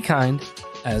 be kind.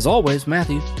 As always,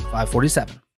 Matthew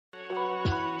 5:47.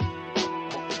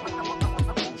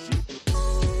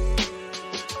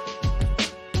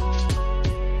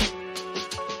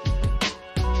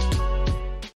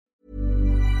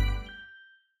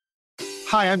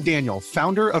 Hi, I'm Daniel,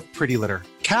 founder of Pretty Litter.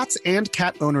 Cats and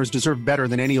cat owners deserve better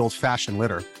than any old-fashioned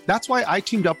litter. That's why I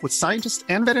teamed up with scientists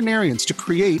and veterinarians to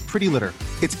create Pretty Litter.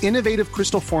 Its innovative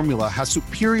crystal formula has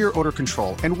superior odor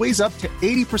control and weighs up to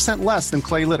 80% less than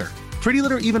clay litter. Pretty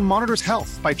Litter even monitors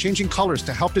health by changing colors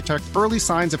to help detect early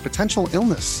signs of potential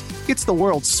illness. It's the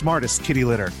world's smartest kitty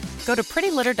litter. Go to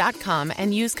prettylitter.com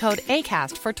and use code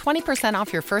ACAST for 20%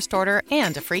 off your first order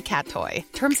and a free cat toy.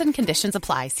 Terms and conditions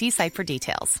apply. See site for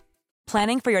details.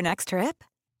 Planning for your next trip?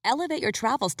 Elevate your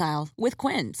travel style with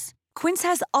Quince. Quince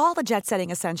has all the jet-setting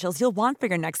essentials you'll want for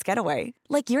your next getaway,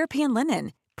 like European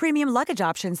linen, premium luggage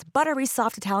options, buttery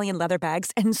soft Italian leather bags,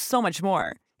 and so much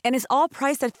more. And is all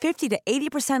priced at 50 to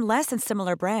 80% less than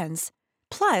similar brands.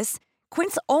 Plus,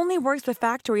 Quince only works with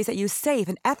factories that use safe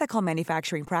and ethical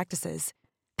manufacturing practices.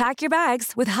 Pack your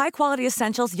bags with high-quality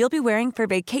essentials you'll be wearing for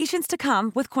vacations to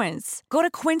come with Quince. Go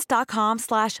to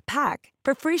quince.com/pack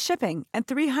for free shipping and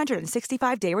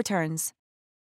 365-day returns.